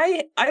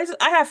 I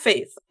have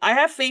faith. I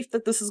have faith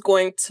that this is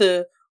going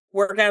to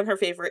work out in her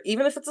favor,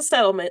 even if it's a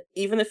settlement,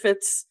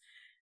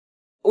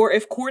 or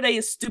if Corday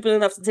is stupid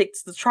enough to take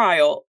this to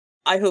trial.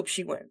 I hope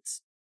she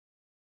wins.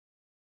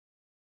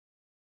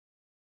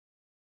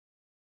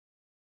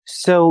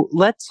 So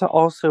let's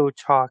also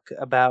talk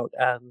about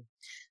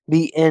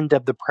the end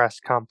of the press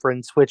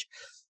conference, which,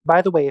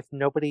 by the way, if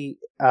nobody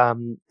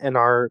in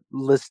our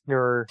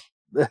listener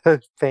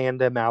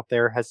fandom out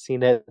there has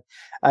seen it.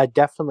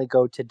 Definitely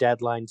go to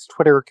Deadline's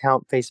Twitter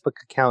account,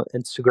 Facebook account,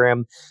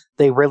 Instagram.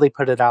 They really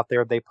put it out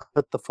there. They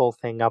put the full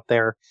thing out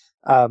there.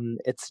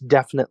 It's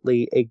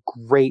definitely a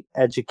great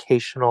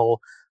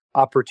educational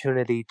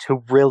opportunity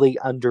to really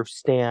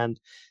understand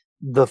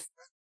the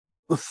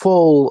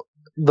full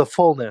the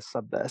fullness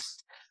of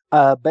this.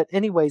 But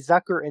anyway,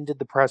 Zucker ended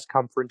the press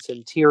conference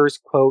in tears,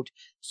 quote,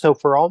 "So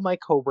for all my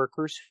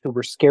coworkers who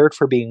were scared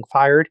for being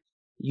fired,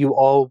 you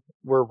all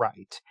were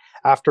right.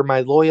 After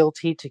my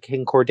loyalty to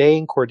King Corday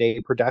and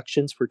Corday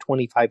Productions for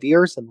 25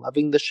 years and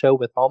loving the show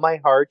with all my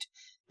heart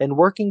and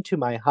working to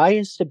my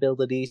highest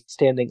ability,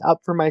 standing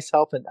up for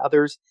myself and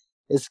others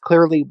is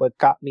clearly what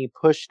got me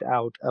pushed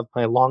out of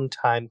my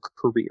long-time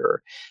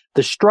career.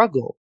 The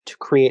struggle to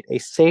create a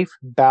safe,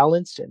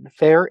 balanced, and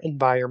fair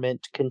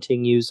environment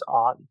continues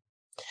on."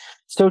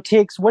 So,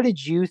 Tiggs, what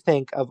did you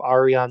think of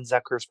Ariane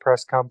Zucker's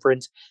press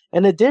conference?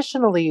 And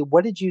additionally,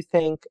 what did you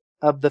think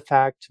of the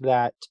fact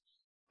that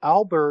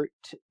Albert,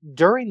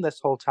 during this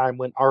whole time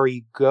when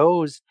Ari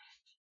goes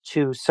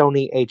to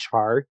Sony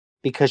HR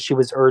because she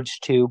was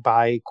urged to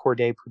by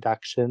Corday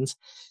Productions,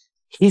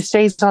 he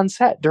stays on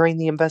set during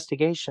the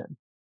investigation,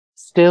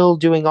 still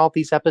doing all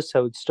these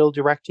episodes, still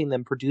directing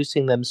them,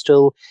 producing them,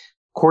 still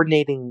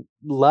coordinating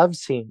love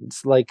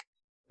scenes? Like,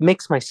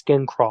 makes my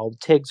skin crawl.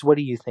 Tiggs, what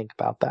do you think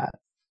about that?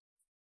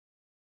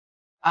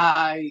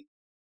 I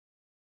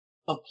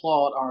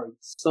applaud Ari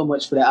so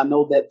much for that. I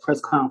know that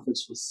press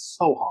conference was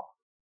so hard.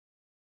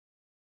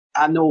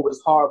 I know it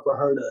was hard for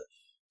her to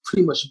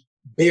pretty much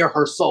bare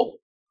her soul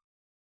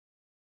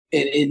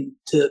and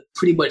to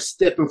pretty much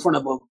step in front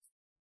of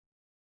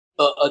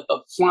a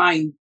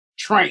flying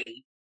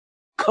train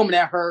coming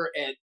at her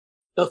at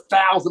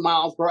 1,000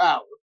 miles per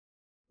hour,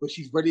 but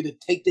she's ready to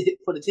take the hit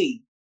for the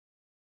team.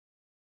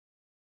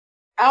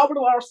 Albert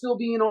and I are still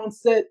being on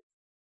set.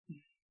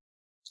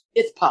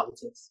 It's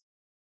politics.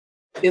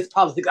 It's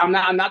politics. I'm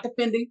not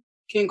defending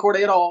King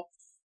Corday at all,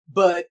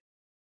 but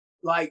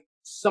like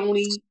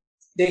Sony,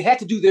 they had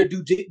to do their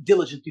due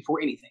diligence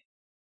before anything.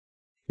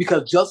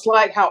 Because just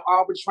like how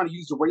Albert's trying to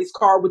use the race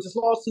card with this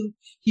lawsuit,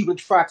 he would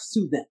try to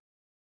sue them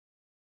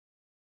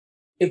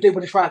if they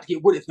would have tried to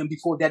get rid of him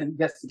before that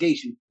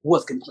investigation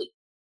was complete.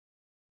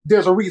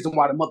 There's a reason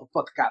why the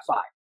motherfucker got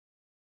fired.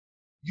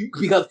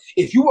 Because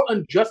if you were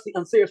unjustly,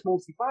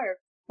 unceremoniously fired,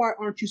 why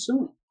aren't you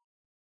suing?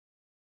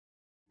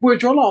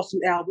 Where's your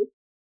lawsuit, Albert?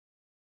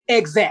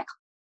 Exactly.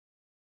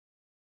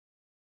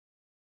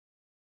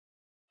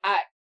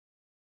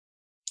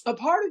 A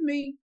part of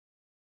me,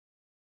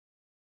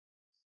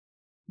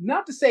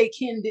 not to say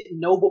Ken didn't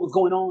know what was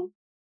going on,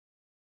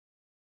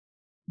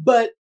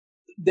 but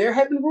there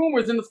have been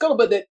rumors in the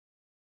scuttlebutt that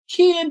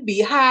Ken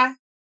be high.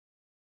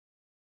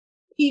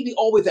 He'd be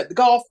always at the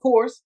golf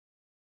course.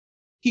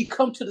 He'd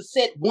come to the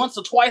set once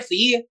or twice a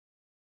year.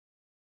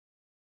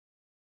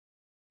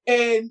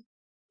 And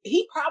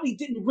he probably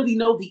didn't really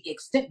know the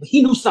extent, but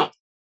he knew something.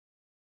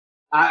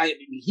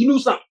 He knew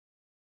something.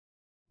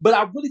 But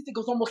I really think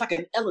it was almost like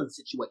an Ellen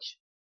situation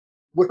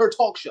with her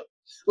talk show.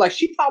 Like,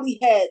 she probably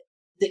had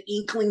the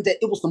inkling that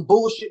it was some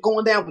bullshit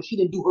going down, but she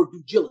didn't do her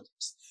due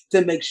diligence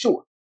to make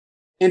sure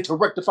and to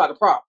rectify the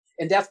problem.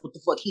 And that's what the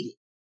fuck he did.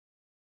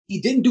 He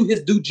didn't do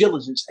his due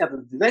diligence as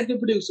an executive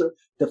producer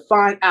to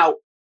find out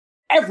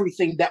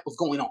everything that was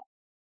going on.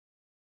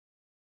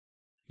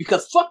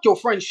 Because fuck your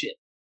friendship.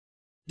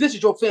 This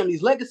is your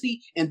family's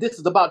legacy, and this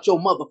is about your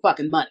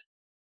motherfucking money.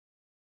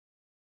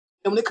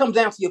 And when it comes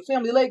down to your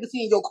family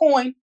legacy and your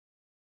coin,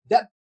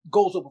 that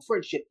goes over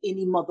friendship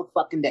any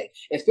motherfucking day,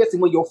 especially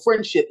when your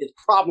friendship is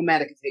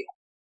problematic as hell.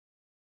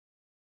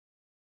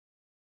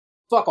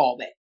 Fuck all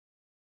that.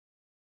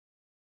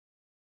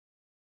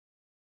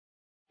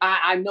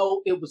 I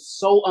know it was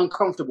so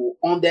uncomfortable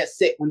on that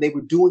set when they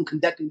were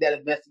conducting that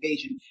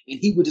investigation, and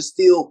he would just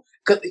still,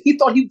 because he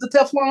thought he was the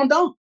Teflon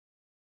Don.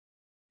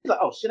 He's like,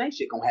 oh shit, ain't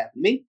shit gonna happen to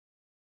me.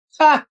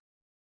 Ha!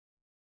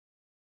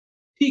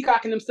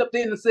 Peacock and him stepped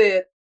in and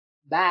said,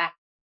 bye.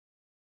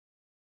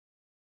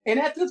 And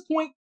at this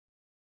point,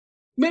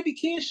 maybe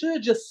Ken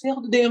should just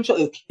sell the damn show.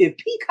 If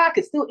Peacock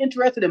is still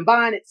interested in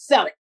buying it,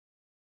 sell it.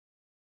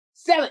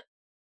 Sell it.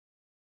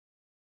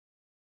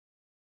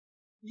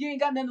 You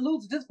ain't got nothing to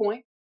lose at this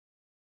point.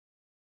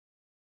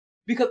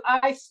 Because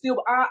I'm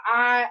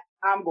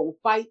gonna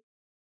fight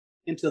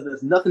until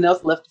there's nothing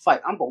else left to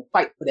fight. I'm gonna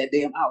fight for that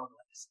damn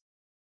hourglass.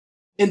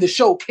 And the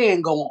show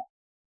can go on.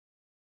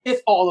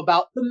 It's all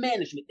about the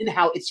management and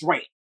how it's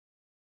ran.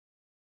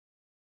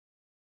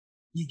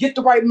 You get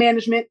the right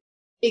management,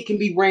 it can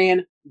be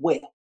ran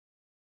well.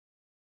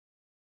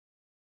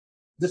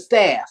 The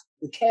staff,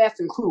 the cast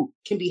and crew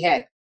can be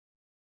happy.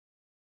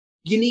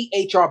 You need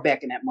HR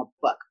back in that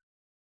motherfucker.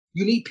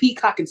 You need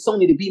Peacock and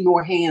Sony to be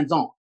more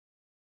hands-on.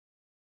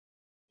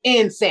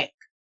 And SAG.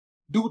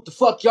 Do what the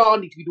fuck y'all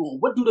need to be doing.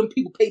 What do them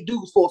people pay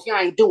dues for if y'all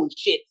ain't doing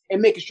shit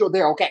and making sure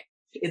they're okay?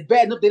 It's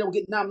bad enough they don't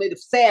get nominated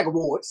for SAG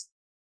awards.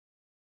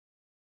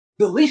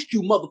 The least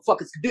you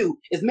motherfuckers can do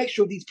is make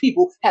sure these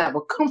people have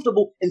a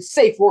comfortable and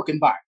safe work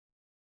environment.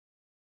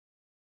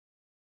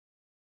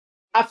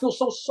 I feel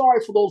so sorry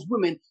for those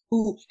women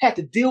who had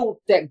to deal with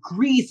that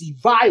greasy,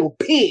 vile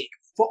pig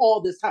for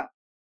all this time.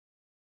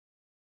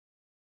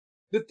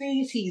 The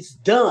things he's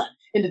done,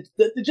 and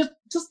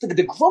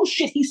the gross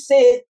shit he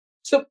said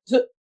to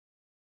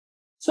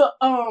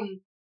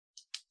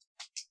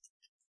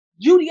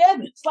Judy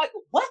Evans. Like,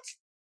 what?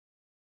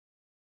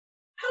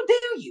 How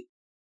dare you?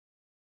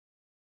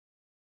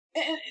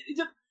 And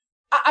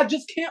I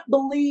just can't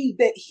believe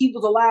that he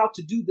was allowed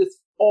to do this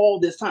all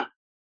this time.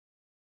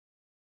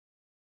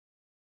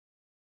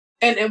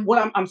 And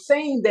what I'm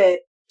saying that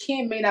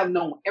Ken may not have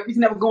known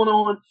everything that was going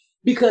on,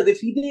 because if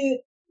he did,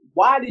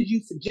 why did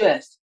you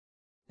suggest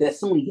that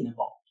Sony get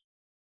involved?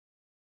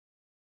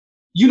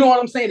 You know what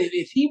I'm saying?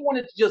 If he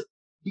wanted to just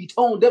be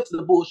toned up to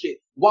the bullshit,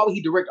 why would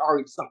he direct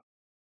Ari to something?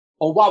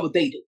 Or why would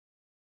they do?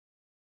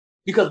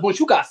 Because once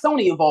you got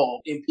Sony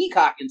involved in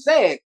Peacock and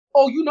SAG,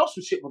 oh, you know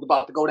some shit was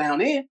about to go down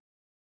there.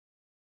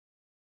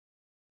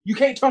 You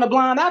can't turn a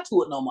blind eye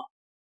to it no more.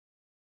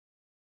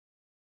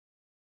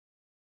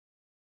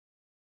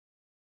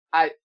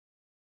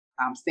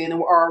 I'm standing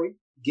with Ari.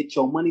 Get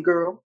your money,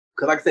 girl.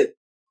 Because like I said,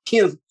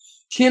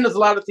 Ken does a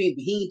lot of things,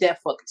 but he ain't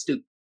that fucking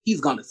stupid. He's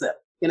gonna settle.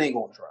 It ain't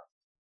gonna try.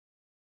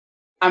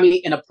 I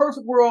mean, in a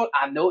perfect world,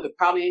 I know it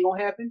probably ain't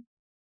gonna happen.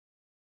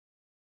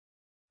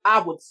 I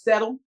would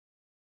settle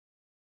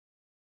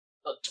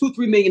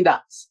 $2-3 million.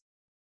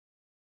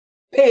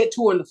 Pay it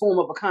to her in the form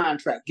of a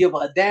contract. Give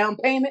her a down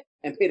payment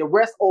and pay the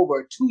rest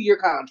over a 2-year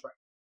contract.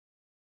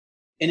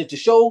 And if the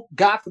show,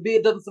 God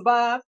forbid, doesn't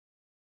survive,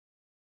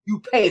 you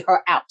pay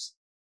her out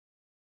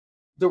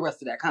the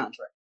rest of that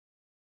contract.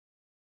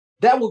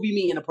 That would be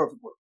me in a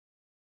perfect world.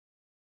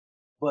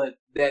 But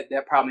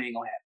that probably ain't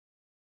gonna happen.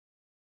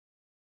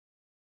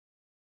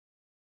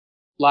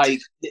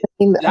 Like,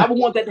 I would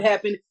want that to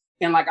happen.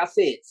 And like I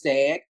said,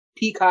 SAG,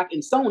 Peacock,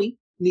 and Sony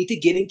need to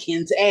get in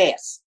Ken's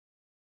ass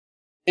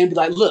and be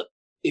like, look,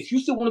 if you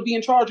still want to be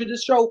in charge of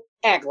this show,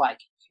 act like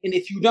it. And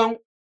if you don't,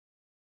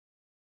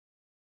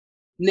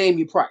 name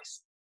your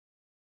price.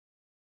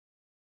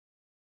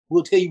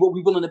 We'll tell you what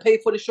we're willing to pay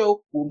for the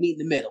show. We'll meet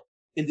in the middle,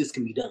 and this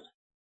can be done.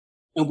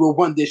 And we'll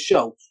run this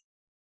show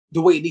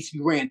the way it needs to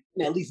be ran,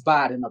 and at least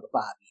buy it another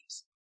 5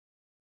 years.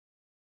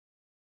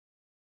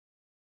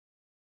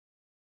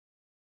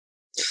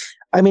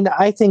 I mean,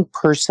 I think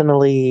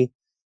personally,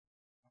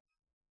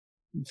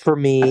 for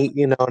me,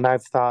 you know, and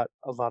I've thought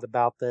a lot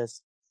about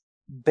this,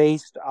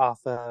 based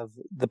off of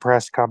the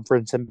press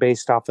conference and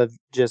based off of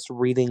just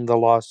reading the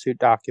lawsuit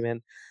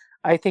document,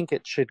 I think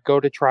it should go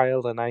to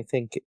trial, and I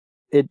think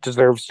it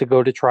deserves to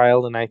go to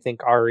trial, and I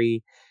think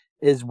Ari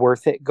is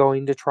worth it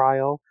going to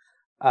trial,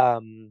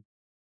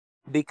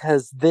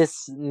 because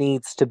this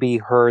needs to be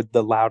heard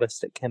the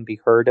loudest it can be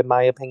heard, in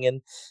my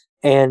opinion.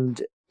 And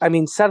I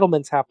mean,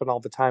 settlements happen all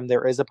the time.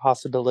 There is a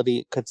possibility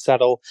it could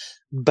settle,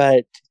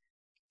 but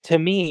to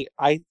me,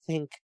 I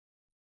think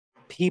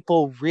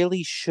people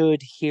really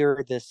should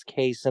hear this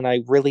case, and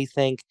I really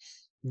think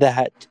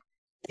that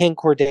Ken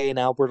Corday and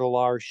Albert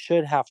Alar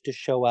should have to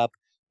show up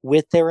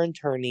with their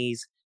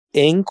attorneys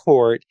in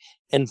court,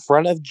 in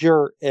front of a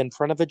jury, in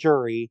front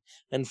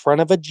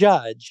of a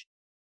judge.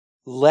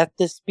 Let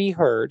this be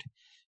heard,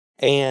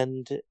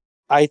 and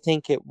I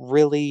think it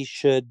really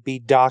should be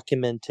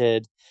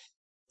documented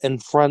in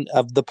front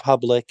of the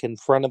public, in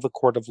front of a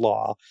court of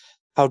law,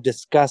 how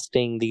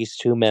disgusting these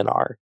two men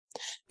are.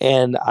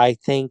 And I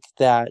think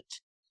that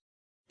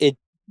it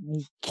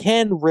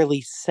can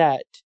really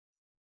set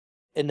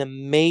an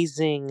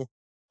amazing,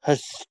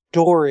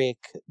 historic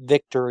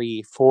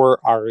victory for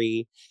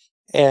Ari.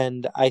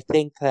 And I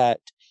think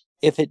that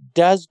if it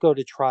does go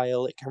to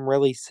trial, it can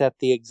really set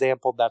the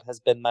example that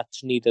has been much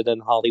needed in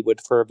Hollywood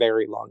for a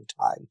very long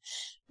time.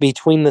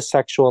 Between the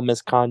sexual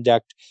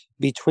misconduct,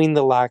 between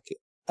the lack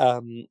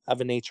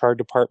of an HR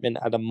department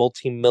at a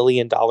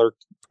multi-million-dollar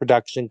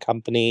production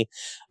company,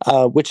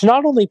 which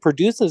not only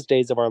produces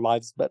Days of Our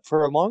Lives, but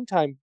for a long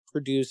time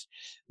produced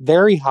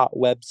very hot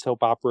web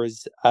soap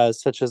operas,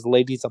 such as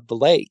Ladies of the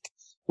Lake,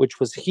 which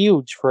was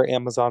huge for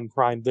Amazon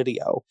Prime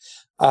Video.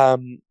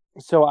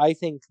 So I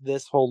think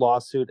this whole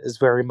lawsuit is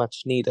very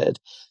much needed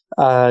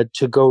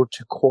to go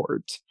to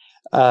court.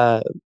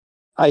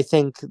 I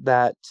think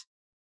that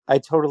I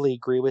totally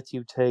agree with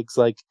you, Tiggs.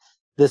 Like,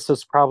 this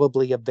was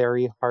probably a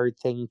very hard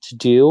thing to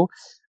do,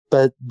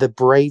 but the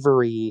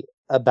bravery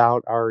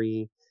about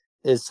Ari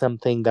is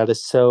something that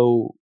is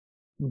so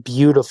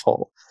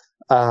beautiful,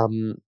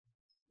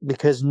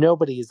 because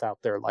nobody is out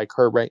there like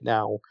her right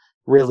now,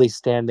 really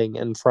standing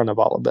in front of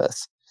all of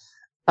this.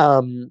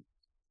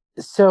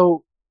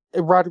 So,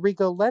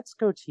 Rodrigo, let's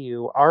go to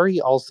you. Ari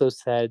also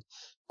said,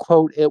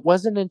 quote, "It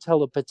wasn't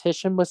until a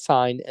petition was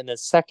signed and a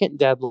second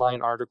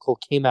deadline article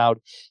came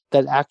out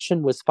that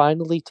action was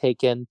finally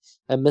taken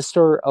and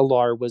Mr.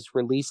 Alar was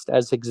released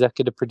as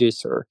executive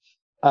producer."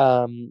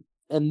 And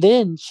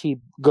then she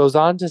goes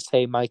on to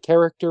say, "My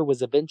character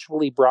was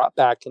eventually brought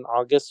back in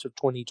August of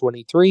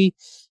 2023,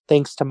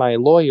 thanks to my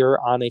lawyer,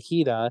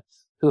 Anahita,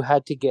 who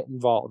had to get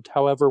involved.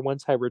 However,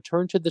 once I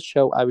returned to the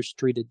show, I was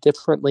treated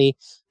differently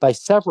by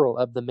several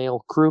of the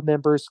male crew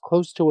members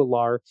close to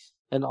Alar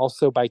and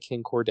also by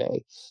Ken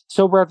Corday.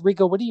 So,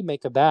 Rodrigo, what do you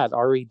make of that?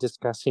 Ari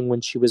discussing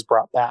when she was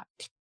brought back.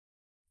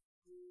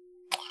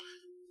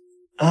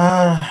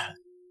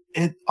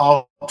 It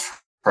all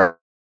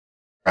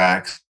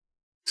tracks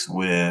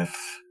with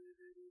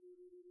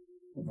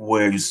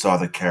where you saw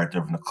the character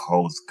of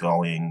Nicole was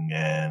going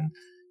and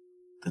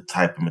the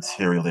type of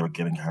material they were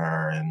giving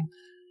her, and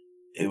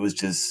it was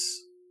just,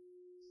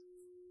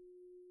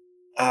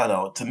 I don't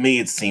know, to me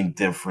it seemed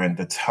different.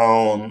 The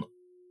tone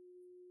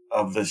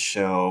of the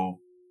show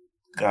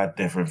got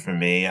different for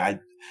me.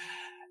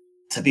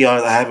 To be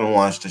honest, I haven't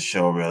watched the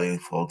show really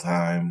full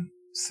time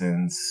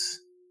since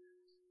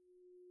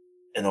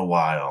in a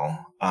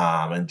while.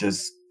 And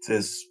just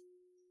this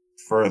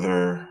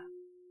further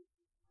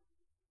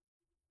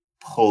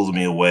pulls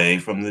me away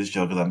from this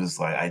show because I'm just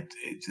like,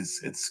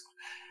 it's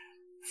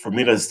for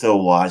me to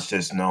still watch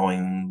just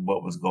knowing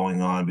what was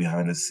going on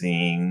behind the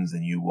scenes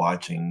and you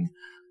watching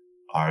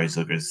Ari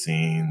Zucker's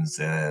scenes,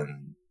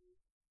 and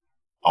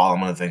all I'm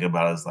gonna think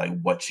about is like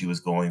what she was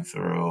going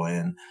through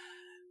and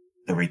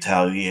the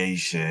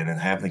retaliation and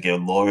having to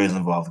get lawyers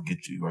involved to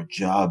get your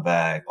job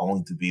back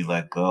only to be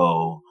let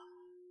go.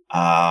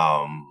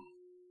 Um,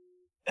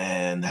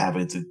 and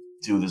having to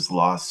do this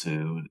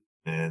lawsuit,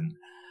 and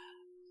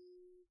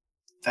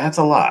that's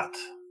a lot.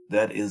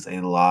 That is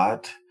a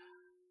lot.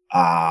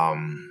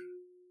 Um,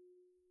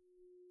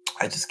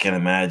 I just can't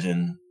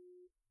imagine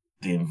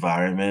the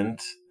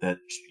environment that,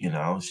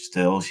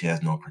 still she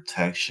has no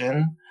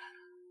protection.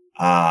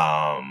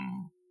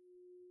 Um,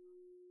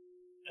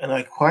 and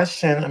I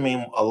question, I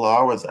mean,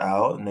 Alar was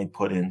out and they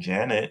put in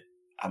Janet.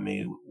 I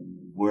mean,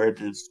 where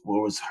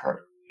was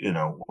her,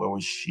 where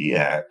was she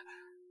at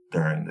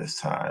during this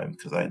time?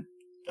 Because I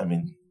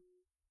mean,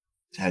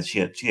 she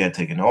had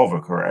taken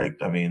over,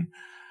 correct? I mean,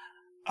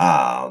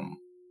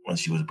 when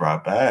she was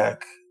brought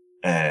back,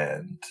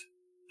 and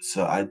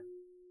so I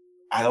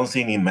don't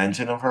see any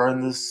mention of her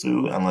in this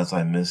suit unless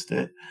I missed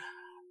it.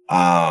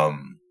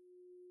 Um,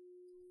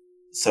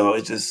 so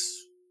it just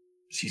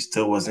she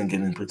still wasn't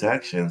getting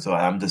protection. So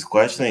I'm just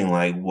questioning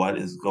like what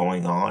is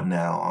going on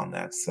now on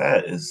that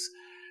set. Is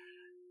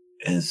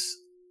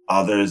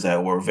others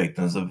that were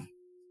victims of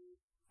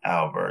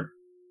Albert,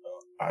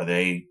 are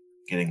they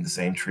getting the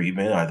same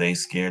treatment? Are they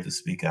scared to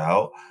speak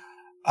out?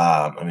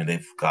 I mean,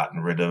 they've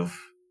gotten rid of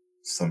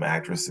some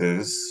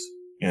actresses,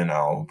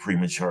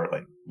 premature,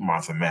 like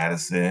Martha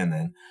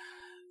Madison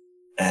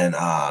and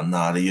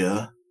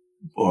Nadia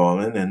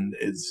Borland, and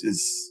it's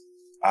just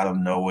out of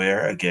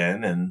nowhere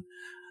again.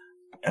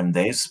 And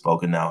they've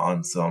spoken out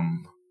on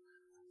some,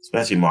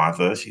 especially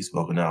Martha. She's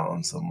spoken out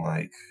on some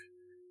like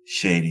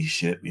shady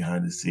shit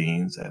behind the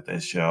scenes at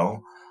that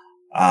show.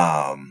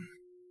 I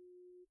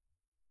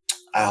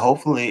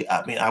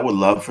mean, I would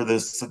love for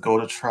this to go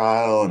to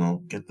trial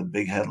and get the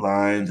big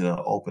headlines and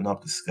open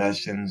up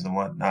discussions and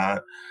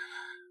whatnot.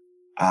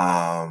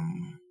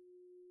 Um,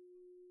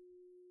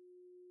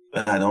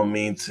 and I don't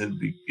mean to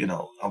be,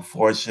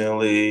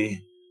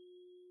 unfortunately,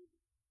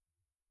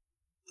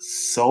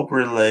 soap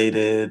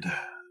related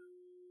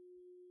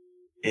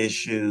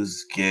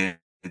issues get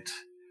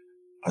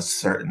a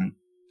certain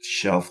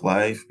shelf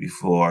life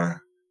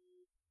before,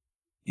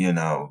 you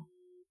know,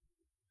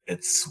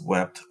 it's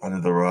swept under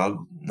the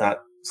rug. Not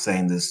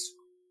saying this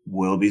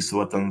will be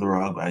swept under the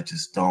rug. I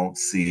just don't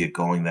see it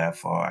going that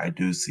far. I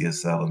do see a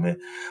settlement,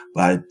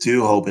 but I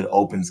do hope it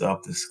opens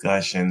up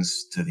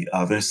discussions to the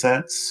other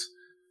sets.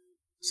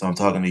 So I'm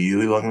talking to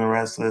you, Young and the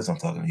Restless. I'm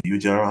talking to you,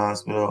 General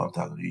Hospital. I'm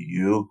talking to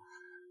you,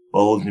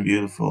 Bold and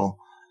Beautiful.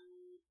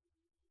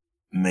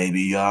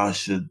 Maybe y'all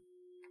should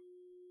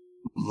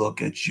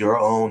look at your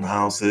own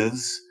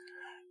houses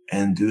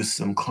and do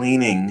some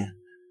cleaning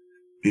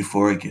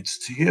before it gets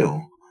to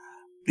you.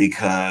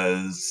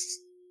 Because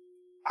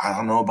I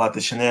don't know about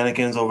the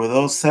shenanigans over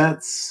those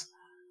sets,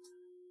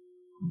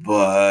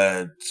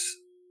 but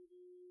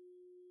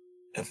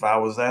if I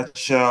was that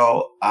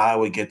show, I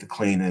would get the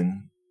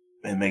cleaning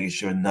and making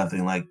sure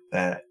nothing like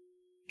that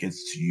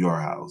gets to your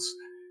house.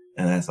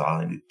 And that's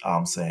all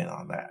I'm saying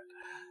on that.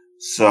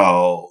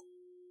 So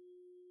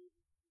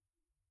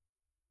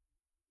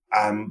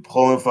I'm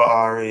pulling for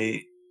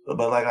Ari,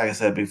 but like I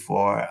said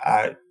before,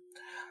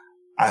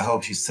 I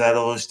hope she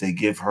settles. They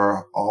give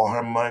her all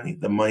her money,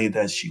 the money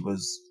that she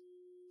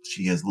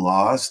has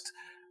lost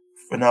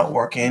for not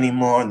working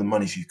anymore, and the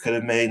money she could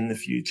have made in the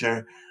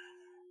future.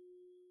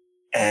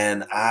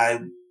 And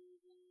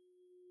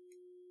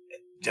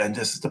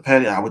just as a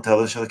petty, I would tell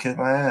her she'll kick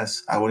my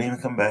ass. I wouldn't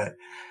even come back.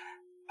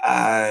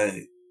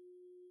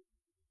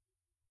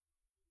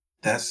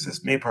 That's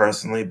just me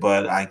personally,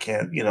 but I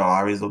can't.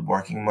 Ari's a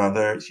working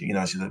mother. She's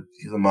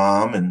a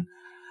mom, and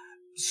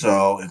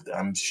so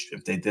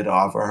if they did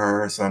offer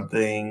her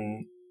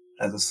something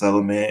as a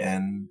settlement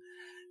and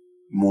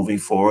moving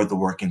forward, the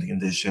working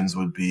conditions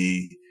would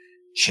be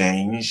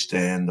changed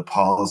and the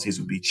policies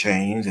would be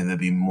changed and there'd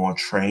be more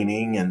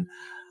training and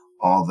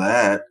all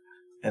that.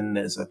 And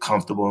it's a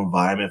comfortable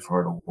environment for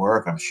her to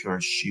work. I'm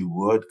sure she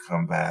would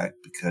come back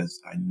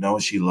because I know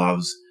she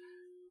loves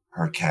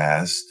her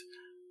cast.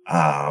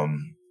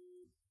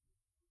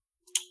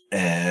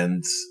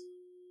 and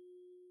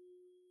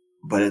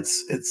but it's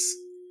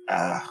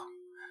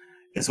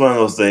one of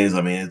those things.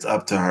 I mean, it's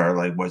up to her,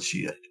 like what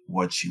she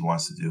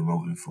wants to do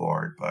moving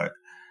forward. But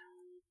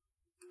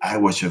I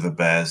wish her the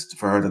best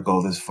for her to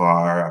go this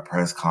far, a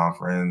press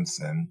conference,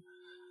 and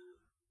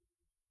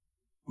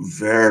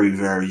very,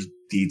 very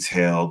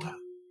detailed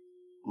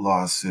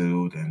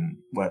lawsuit and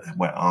what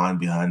went on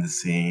behind the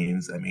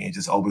scenes. I mean, it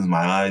just opens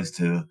my eyes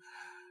to,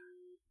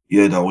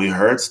 we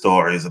heard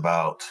stories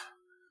about,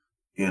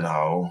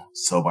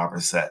 soap opera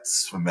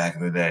sets from back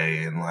in the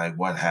day and like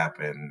what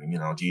happened.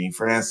 Jeannie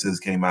Francis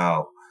came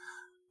out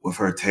with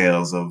her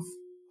tales of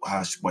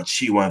what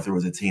she went through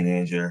as a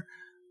teenager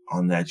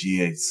on that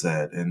GH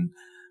set. And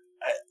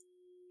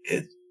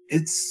it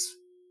it's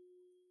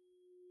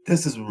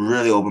this has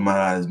really opened my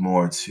eyes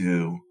more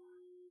to,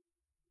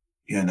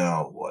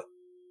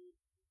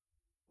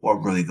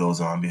 what really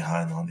goes on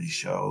behind all these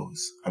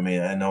shows. I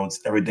mean, I know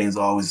everything's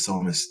always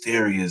so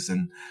mysterious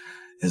and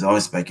there's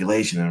always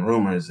speculation and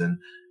rumors and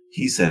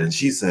he said and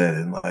she said,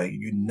 and like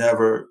you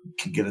never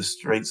can get a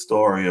straight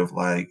story of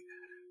like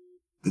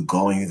the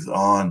goings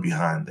on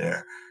behind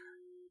there.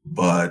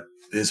 But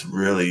this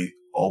really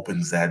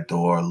opens that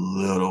door a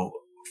little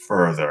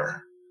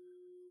further,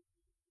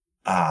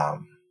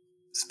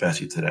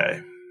 especially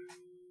today.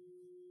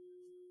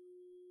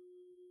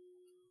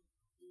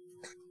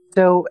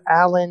 So,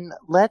 Alan,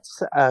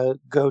 let's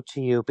go to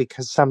you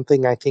because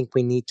something I think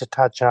we need to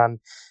touch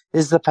on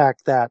is the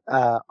fact that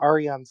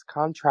Ariane's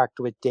contract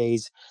with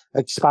Days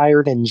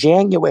expired in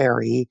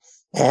January,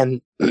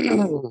 and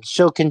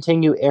she'll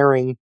continue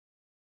airing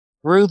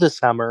through the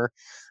summer.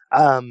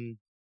 Um,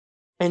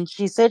 and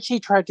she said she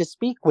tried to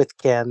speak with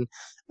Ken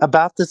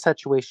about the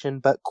situation,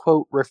 but,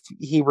 quote,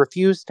 he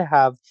refused to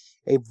have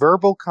a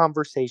verbal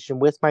conversation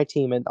with my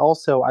team. And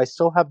also, I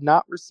still have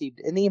not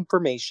received any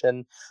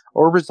information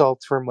or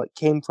results from what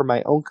came from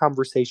my own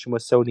conversation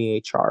with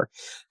Sony HR.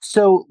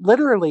 So,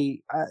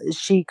 literally,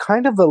 she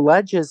kind of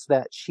alleges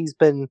that she's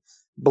been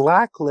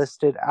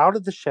blacklisted out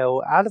of the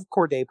show, out of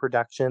Corday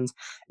Productions,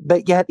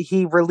 but yet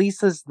he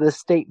releases the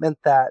statement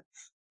that,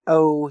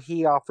 oh,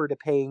 he offered a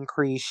pay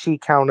increase, she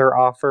counter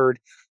offered,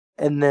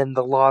 and then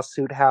the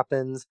lawsuit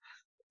happens.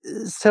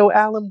 So,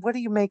 Alan, what do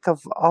you make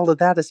of all of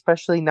that,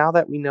 especially now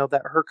that we know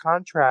that her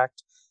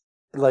contract,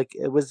 like,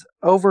 it was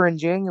over in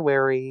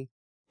January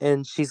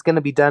and she's going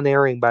to be done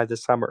airing by the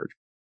summer?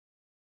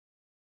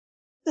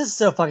 This is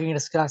so fucking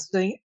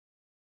disgusting.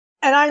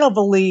 And I don't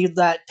believe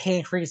that pay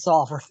increase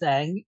offer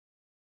thing.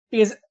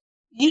 Because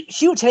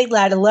she would take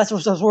that unless it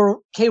was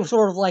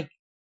sort of like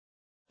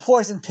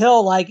poison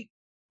pill, like,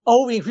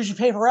 oh, we increase your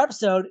pay per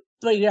episode,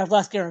 but you have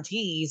less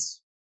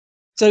guarantees.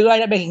 So you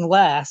end up making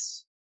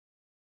less.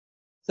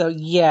 So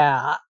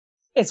yeah,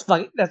 that's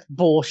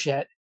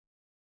bullshit.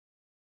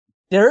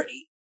 They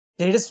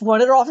just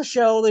wanted her off the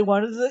show. They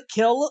wanted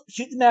to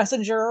shoot the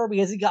messenger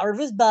because he got rid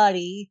of his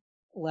body,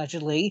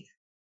 allegedly.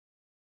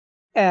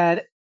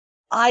 And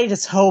I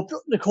just hope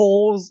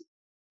Nicole's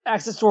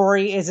exit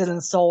story isn't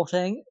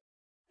insulting.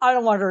 I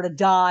don't want her to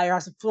die or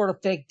have some sort of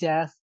fake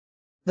death.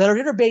 Let her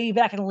get her baby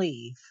back and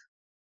leave.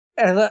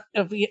 And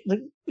if we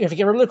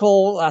get rid of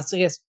Nicole, I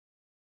guess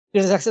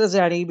get as exit as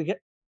any.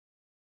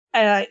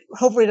 And I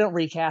hopefully don't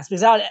recast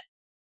because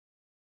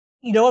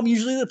I'm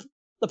usually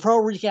the pro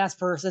recast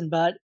person,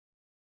 but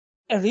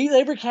if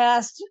they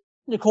recast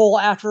Nicole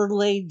after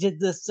they did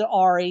this to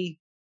Ari,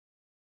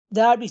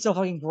 that would be so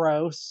fucking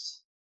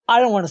gross. I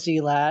don't want to see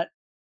that.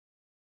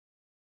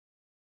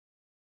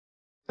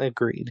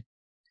 Agreed.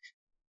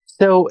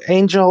 So,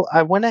 Angel,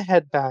 I want to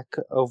head back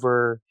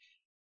over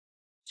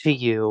to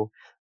you.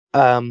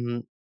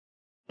 Um,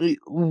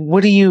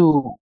 what do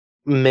you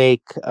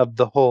make of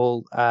the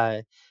whole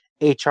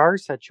HR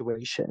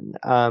situation?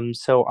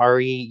 So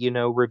Ari,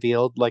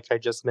 revealed, like I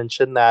just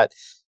mentioned, that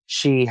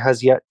she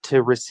has yet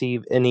to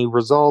receive any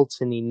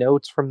results, any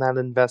notes from that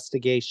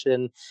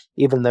investigation,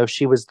 even though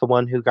she was the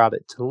one who got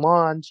it to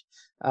launch.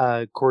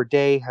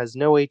 Corday has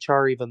no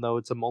HR, even though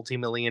it's a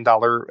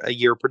multi-million-dollar a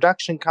year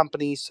production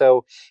company.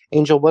 So,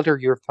 Angel, what are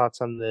your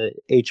thoughts on the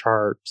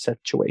HR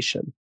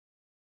situation?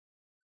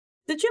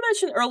 Did you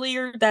mention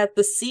earlier that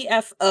the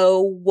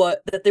CFO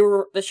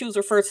that she was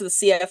referred to the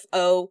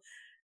CFO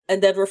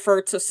and then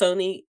referred to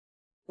Sony?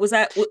 Did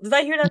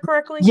I hear that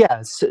correctly?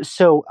 Yes.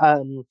 So,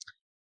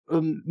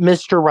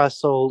 Mr.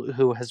 Russell,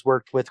 who has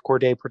worked with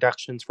Corday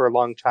Productions for a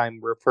long time,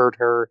 referred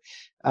her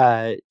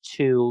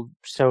to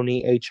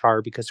Sony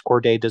HR because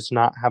Corday does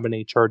not have an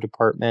HR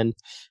department,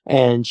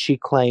 and she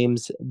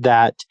claims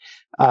that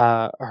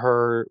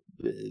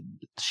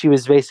she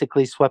was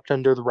basically swept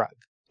under the rug,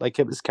 like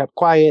it was kept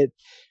quiet.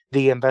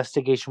 The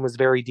investigation was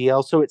very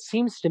DL. So it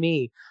seems to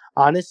me,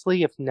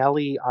 honestly, if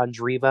Nelly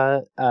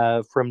Andriva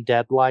from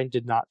Deadline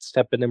did not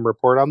step in and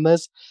report on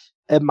this,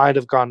 it might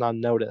have gone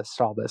unnoticed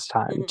all this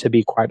time, to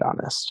be quite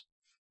honest.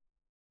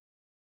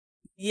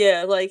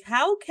 Yeah, like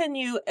how can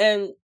you,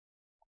 and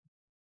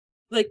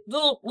like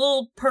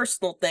little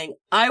personal thing.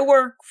 I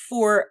work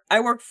for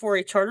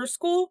a charter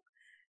school,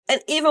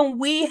 and even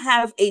we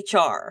have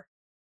HR.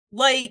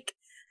 Like,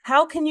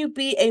 How can you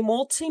be a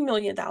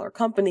multi-million-dollar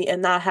company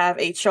and not have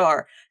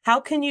HR? How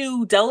can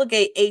you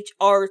delegate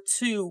HR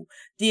to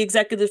the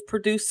executive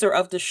producer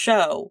of the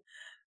show?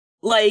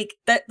 Like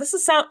that. This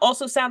is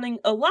sounding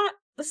a lot.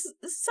 This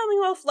is sounding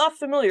a lot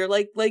familiar.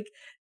 Like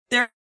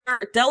they're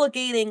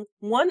delegating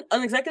an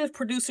executive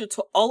producer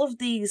to all of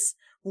these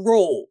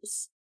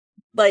roles.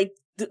 Like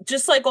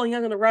just like on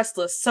Young and the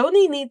Restless,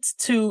 Sony needs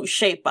to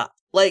shape up.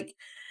 Like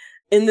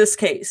in this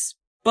case,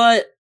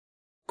 but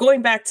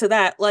going back to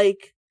that,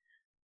 like,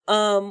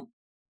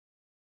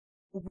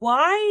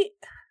 why?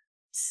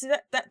 See,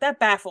 that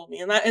baffled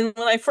me, and when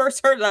I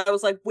first heard it, I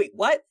was like, wait,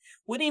 what?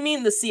 What do you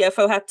mean the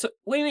CFO had to?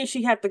 What do you mean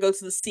she had to go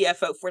to the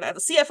CFO for that?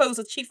 The CFO is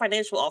the chief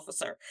financial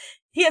officer.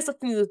 He has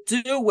something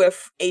to do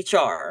with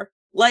HR.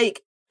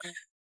 Like,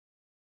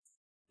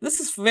 this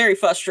is very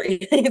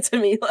frustrating to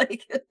me.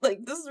 Like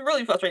this is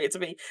really frustrating to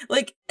me.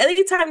 Like,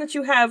 anytime that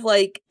you have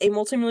like a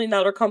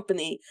multi-million-dollar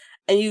company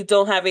and you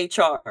don't have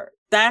HR,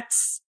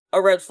 that's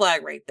a red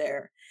flag right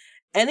there.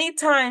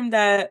 Anytime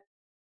that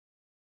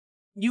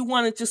you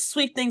want to just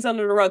sweep things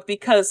under the rug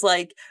because,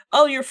 like,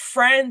 oh, your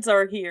friends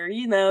are here,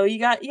 you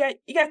got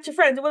your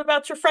friends. What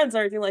about your friends or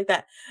anything like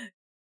that?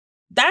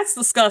 That's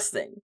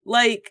disgusting.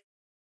 Like,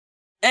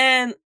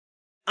 and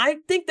I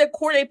think that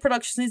Corday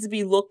Productions needs to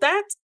be looked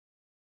at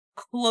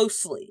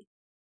closely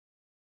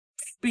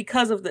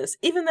because of this.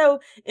 Even though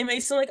it may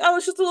seem like, oh,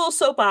 it's just a little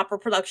soap opera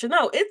production.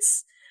 No,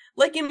 it's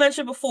like you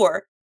mentioned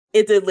before.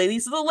 It did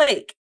Ladies of the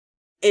Lake.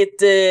 It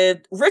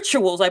did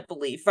Rituals, I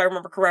believe, if I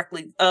remember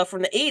correctly,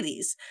 from the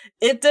 80s.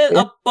 It did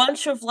a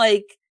bunch of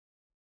like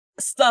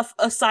stuff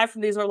aside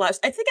from Days of Our Lives.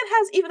 I think it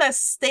has even a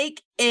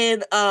stake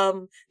in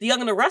The Young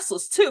and the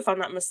Restless too, if I'm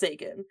not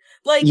mistaken.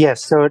 Like,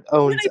 yes, so it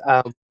owns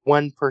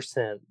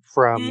 1%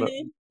 from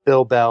mm-hmm.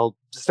 Bill Bell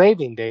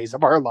saving Days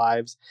of Our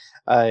Lives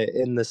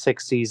in the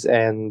 60s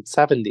and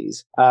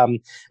 70s.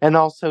 And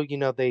also,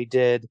 they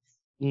did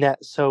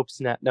net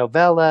soaps, net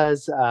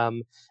novellas,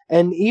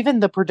 and even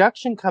the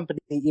production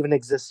company even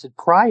existed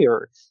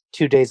prior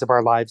to Days of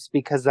Our Lives,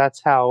 because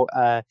that's how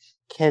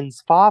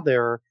Ken's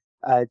father,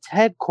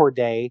 Ted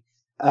Corday,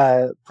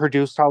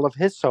 produced all of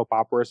his soap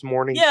operas,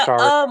 Morning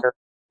Star,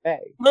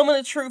 Moment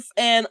of Truth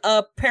and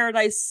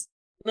Paradise.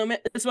 No,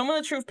 it's Moment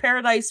of Truth,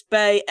 Paradise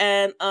Bay,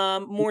 and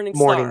Morning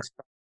Star.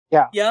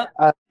 Yeah. Yep.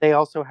 They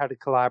also had a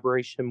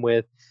collaboration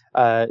with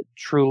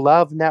True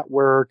Love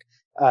Network.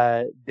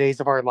 Days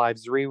of Our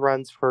Lives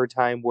reruns for a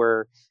time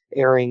were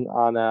airing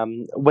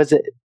on was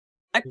it?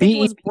 I think it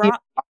was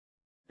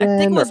I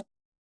think it was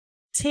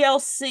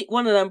TLC.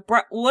 One of them.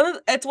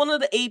 It's one of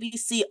the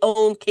ABC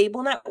owned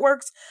cable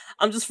networks.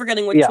 I'm just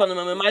forgetting which one of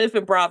them. It might have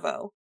been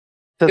Bravo.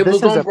 So it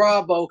was on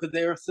Bravo because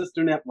they're a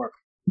sister network.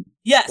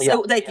 Yes. Yeah.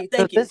 Thank you.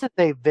 This is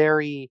a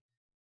very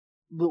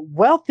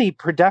wealthy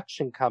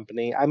production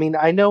company. I mean,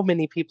 I know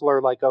many people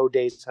are like, oh,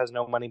 Days has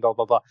no money, blah,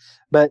 blah, blah.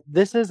 But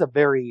this is a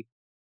very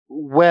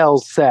well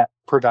set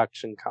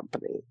production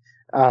company.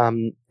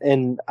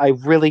 And I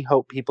really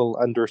hope people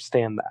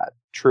understand that,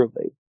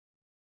 truly.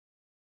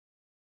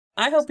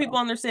 I hope people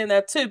understand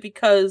that too,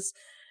 because,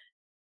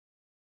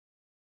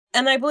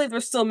 and I believe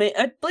they're still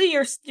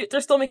they're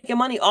still making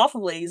money off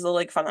of Ladies of the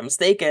Lake, if I'm not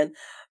mistaken.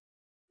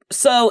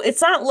 So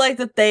it's not like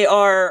that they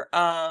are.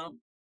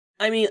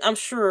 I mean, I'm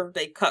sure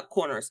they cut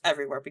corners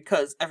everywhere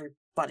because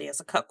everybody has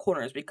to cut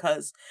corners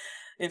because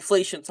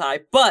inflation's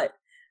high. But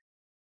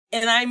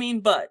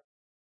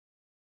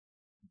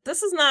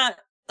this is not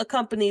a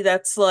company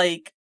that's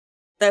like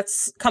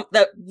that's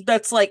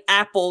like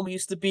Apple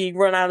used to be,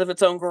 run out of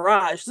its own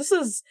garage. This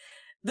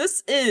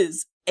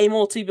is a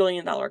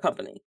multi-billion-dollar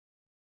company.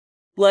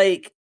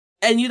 Like,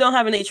 and you don't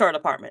have an HR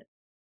department.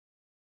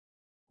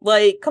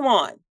 Like, come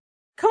on.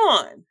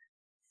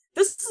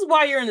 This is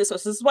why you're in this.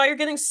 This is why you're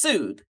getting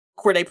sued,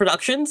 Corday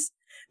Productions.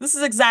 This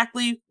is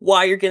exactly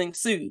why you're getting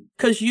sued,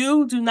 because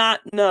you do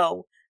not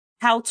know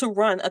how to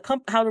run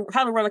how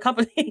to run a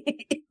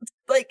company.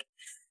 Like,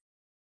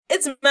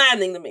 it's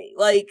maddening to me.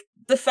 Like,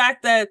 the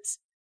fact that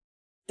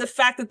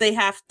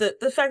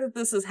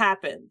this has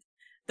happened,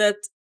 that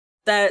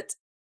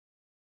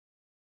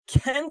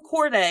Ken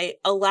Corday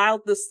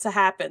allowed this to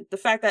happen. The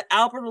fact that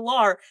Albert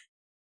Alar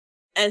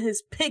and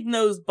his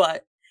pig-nosed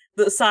butt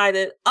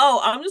decided,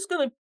 oh, I'm just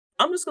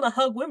gonna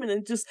hug women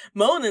and just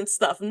moan and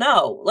stuff.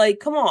 No, like,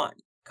 come on.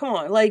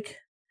 Like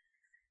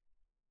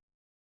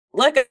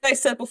I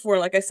said before,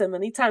 like I said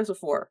many times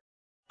before,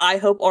 I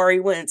hope Ari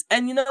wins.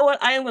 And you know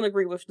what? I am gonna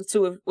agree with the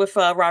two with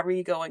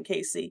Rodrigo and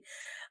Casey.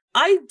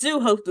 I do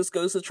hope this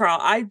goes to trial.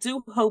 I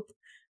do hope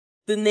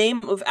the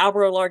name of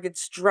Albert Alar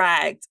gets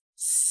dragged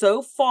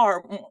so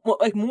far,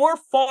 like more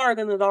far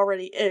than it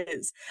already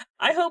is.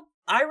 I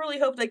really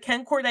hope that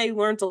Ken Corday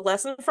learns a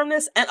lesson from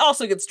this and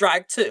also gets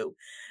dragged too.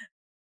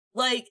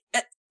 Like,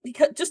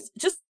 because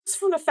just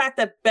from the fact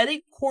that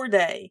Betty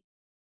Corday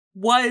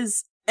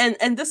was,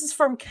 and this is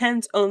from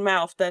Ken's own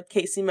mouth that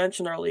Casey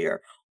mentioned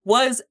earlier,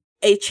 was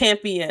a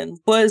champion,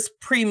 was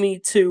pre-Me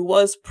Too,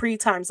 was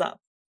pre-Time's Up.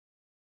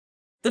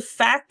 The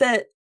fact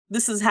that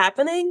this is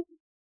happening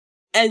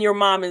and your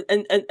mom is,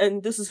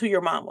 and this is who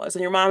your mom was,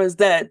 and your mom is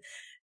dead,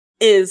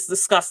 is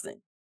disgusting.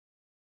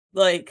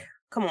 Like,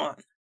 come on.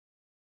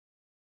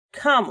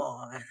 Come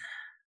on.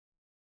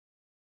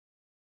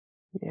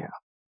 Yeah.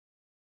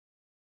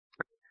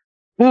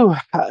 Ooh,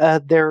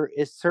 there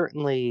is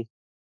certainly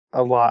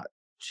a lot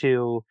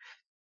to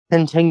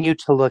continue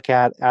to look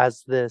at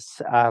as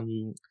this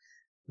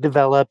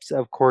develops.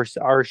 Of course,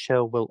 our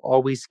show will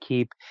always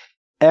keep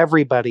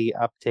everybody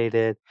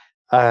updated.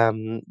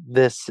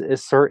 This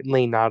is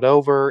certainly not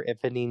over. If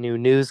any new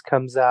news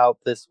comes out,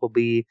 this will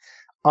be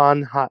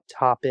on Hot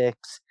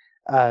Topics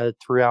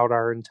throughout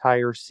our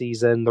entire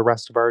season, the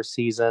rest of our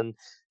season.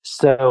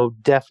 So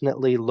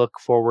definitely look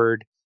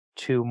forward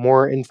to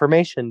more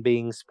information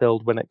being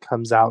spilled when it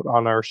comes out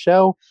on our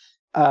show.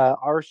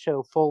 Our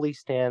show fully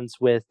stands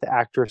with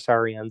actress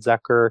Arianne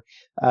Zucker.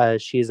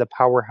 She's a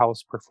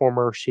powerhouse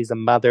performer. She's a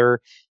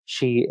mother.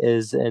 She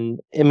is an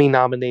Emmy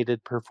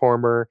nominated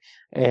performer,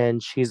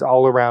 and she's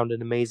all around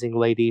an amazing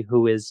lady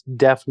who is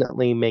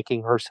definitely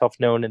making herself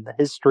known in the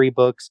history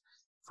books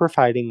for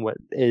fighting what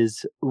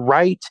is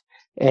right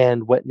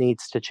and what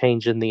needs to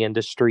change in the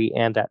industry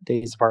and at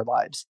Days of Our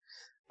Lives.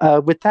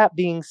 With that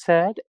being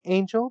said,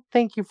 Angel,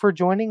 thank you for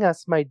joining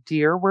us, my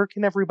dear. Where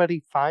can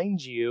everybody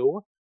find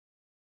you?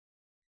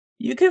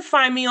 You can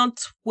find me on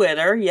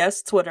Twitter.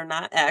 Yes, Twitter,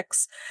 not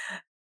X.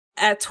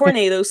 At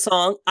Tornado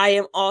Song. I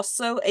am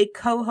also a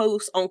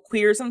co-host on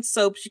Queers and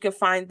Soaps. You can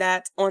find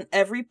that on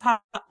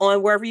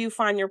on wherever you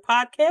find your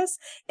podcast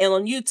and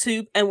on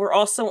YouTube. And we're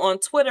also on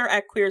Twitter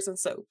at Queers and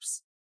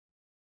Soaps.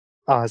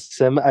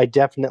 Awesome. I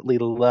definitely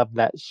love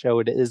that show.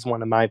 It is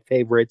one of my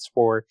favorites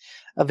for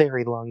a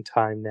very long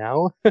time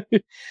now.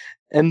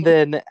 And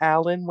then,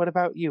 Alan, what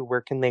about you?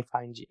 Where can they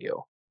find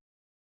you?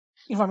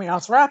 You can find me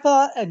on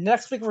Rappa, and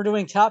next week we're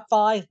doing top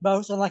 5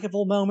 most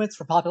unlikable moments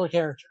for popular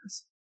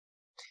characters.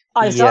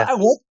 I was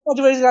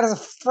doing that as a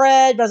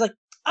Fred, but I was like,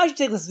 I should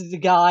take this as the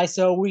guy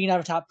so we can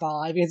have a top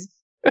 5 because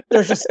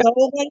there's just so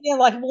many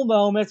unlikable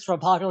moments from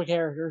popular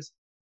characters.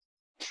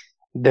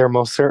 There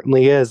most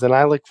certainly is, and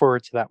I look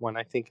forward to that one.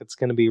 I think it's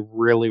going to be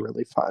really,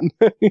 really fun.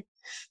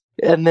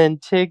 And then,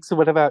 Tiggs,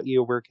 what about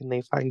you? Where can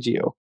they find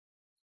you?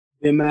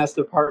 Ben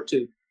Master Part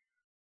 2.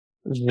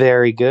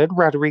 Very good.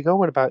 Rodrigo,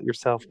 what about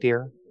yourself,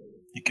 dear?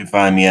 You can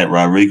find me at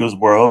Rodrigo's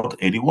World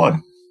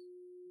 81.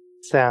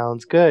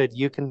 Sounds good.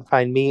 You can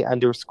find me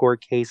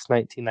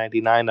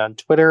 _case1999 on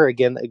Twitter.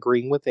 Again,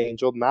 agreeing with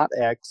Angel, not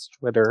X,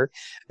 Twitter.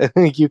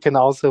 You can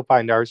also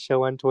find our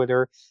show on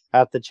Twitter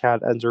at the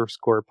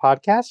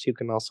chat_podcast. You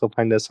can also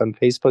find us on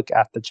Facebook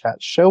at the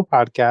Chat Show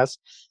Podcast.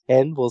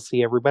 And we'll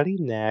see everybody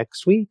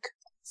next week.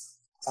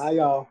 Bye,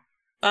 y'all.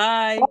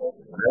 Bye. Bye,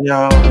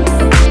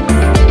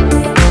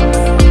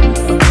 y'all.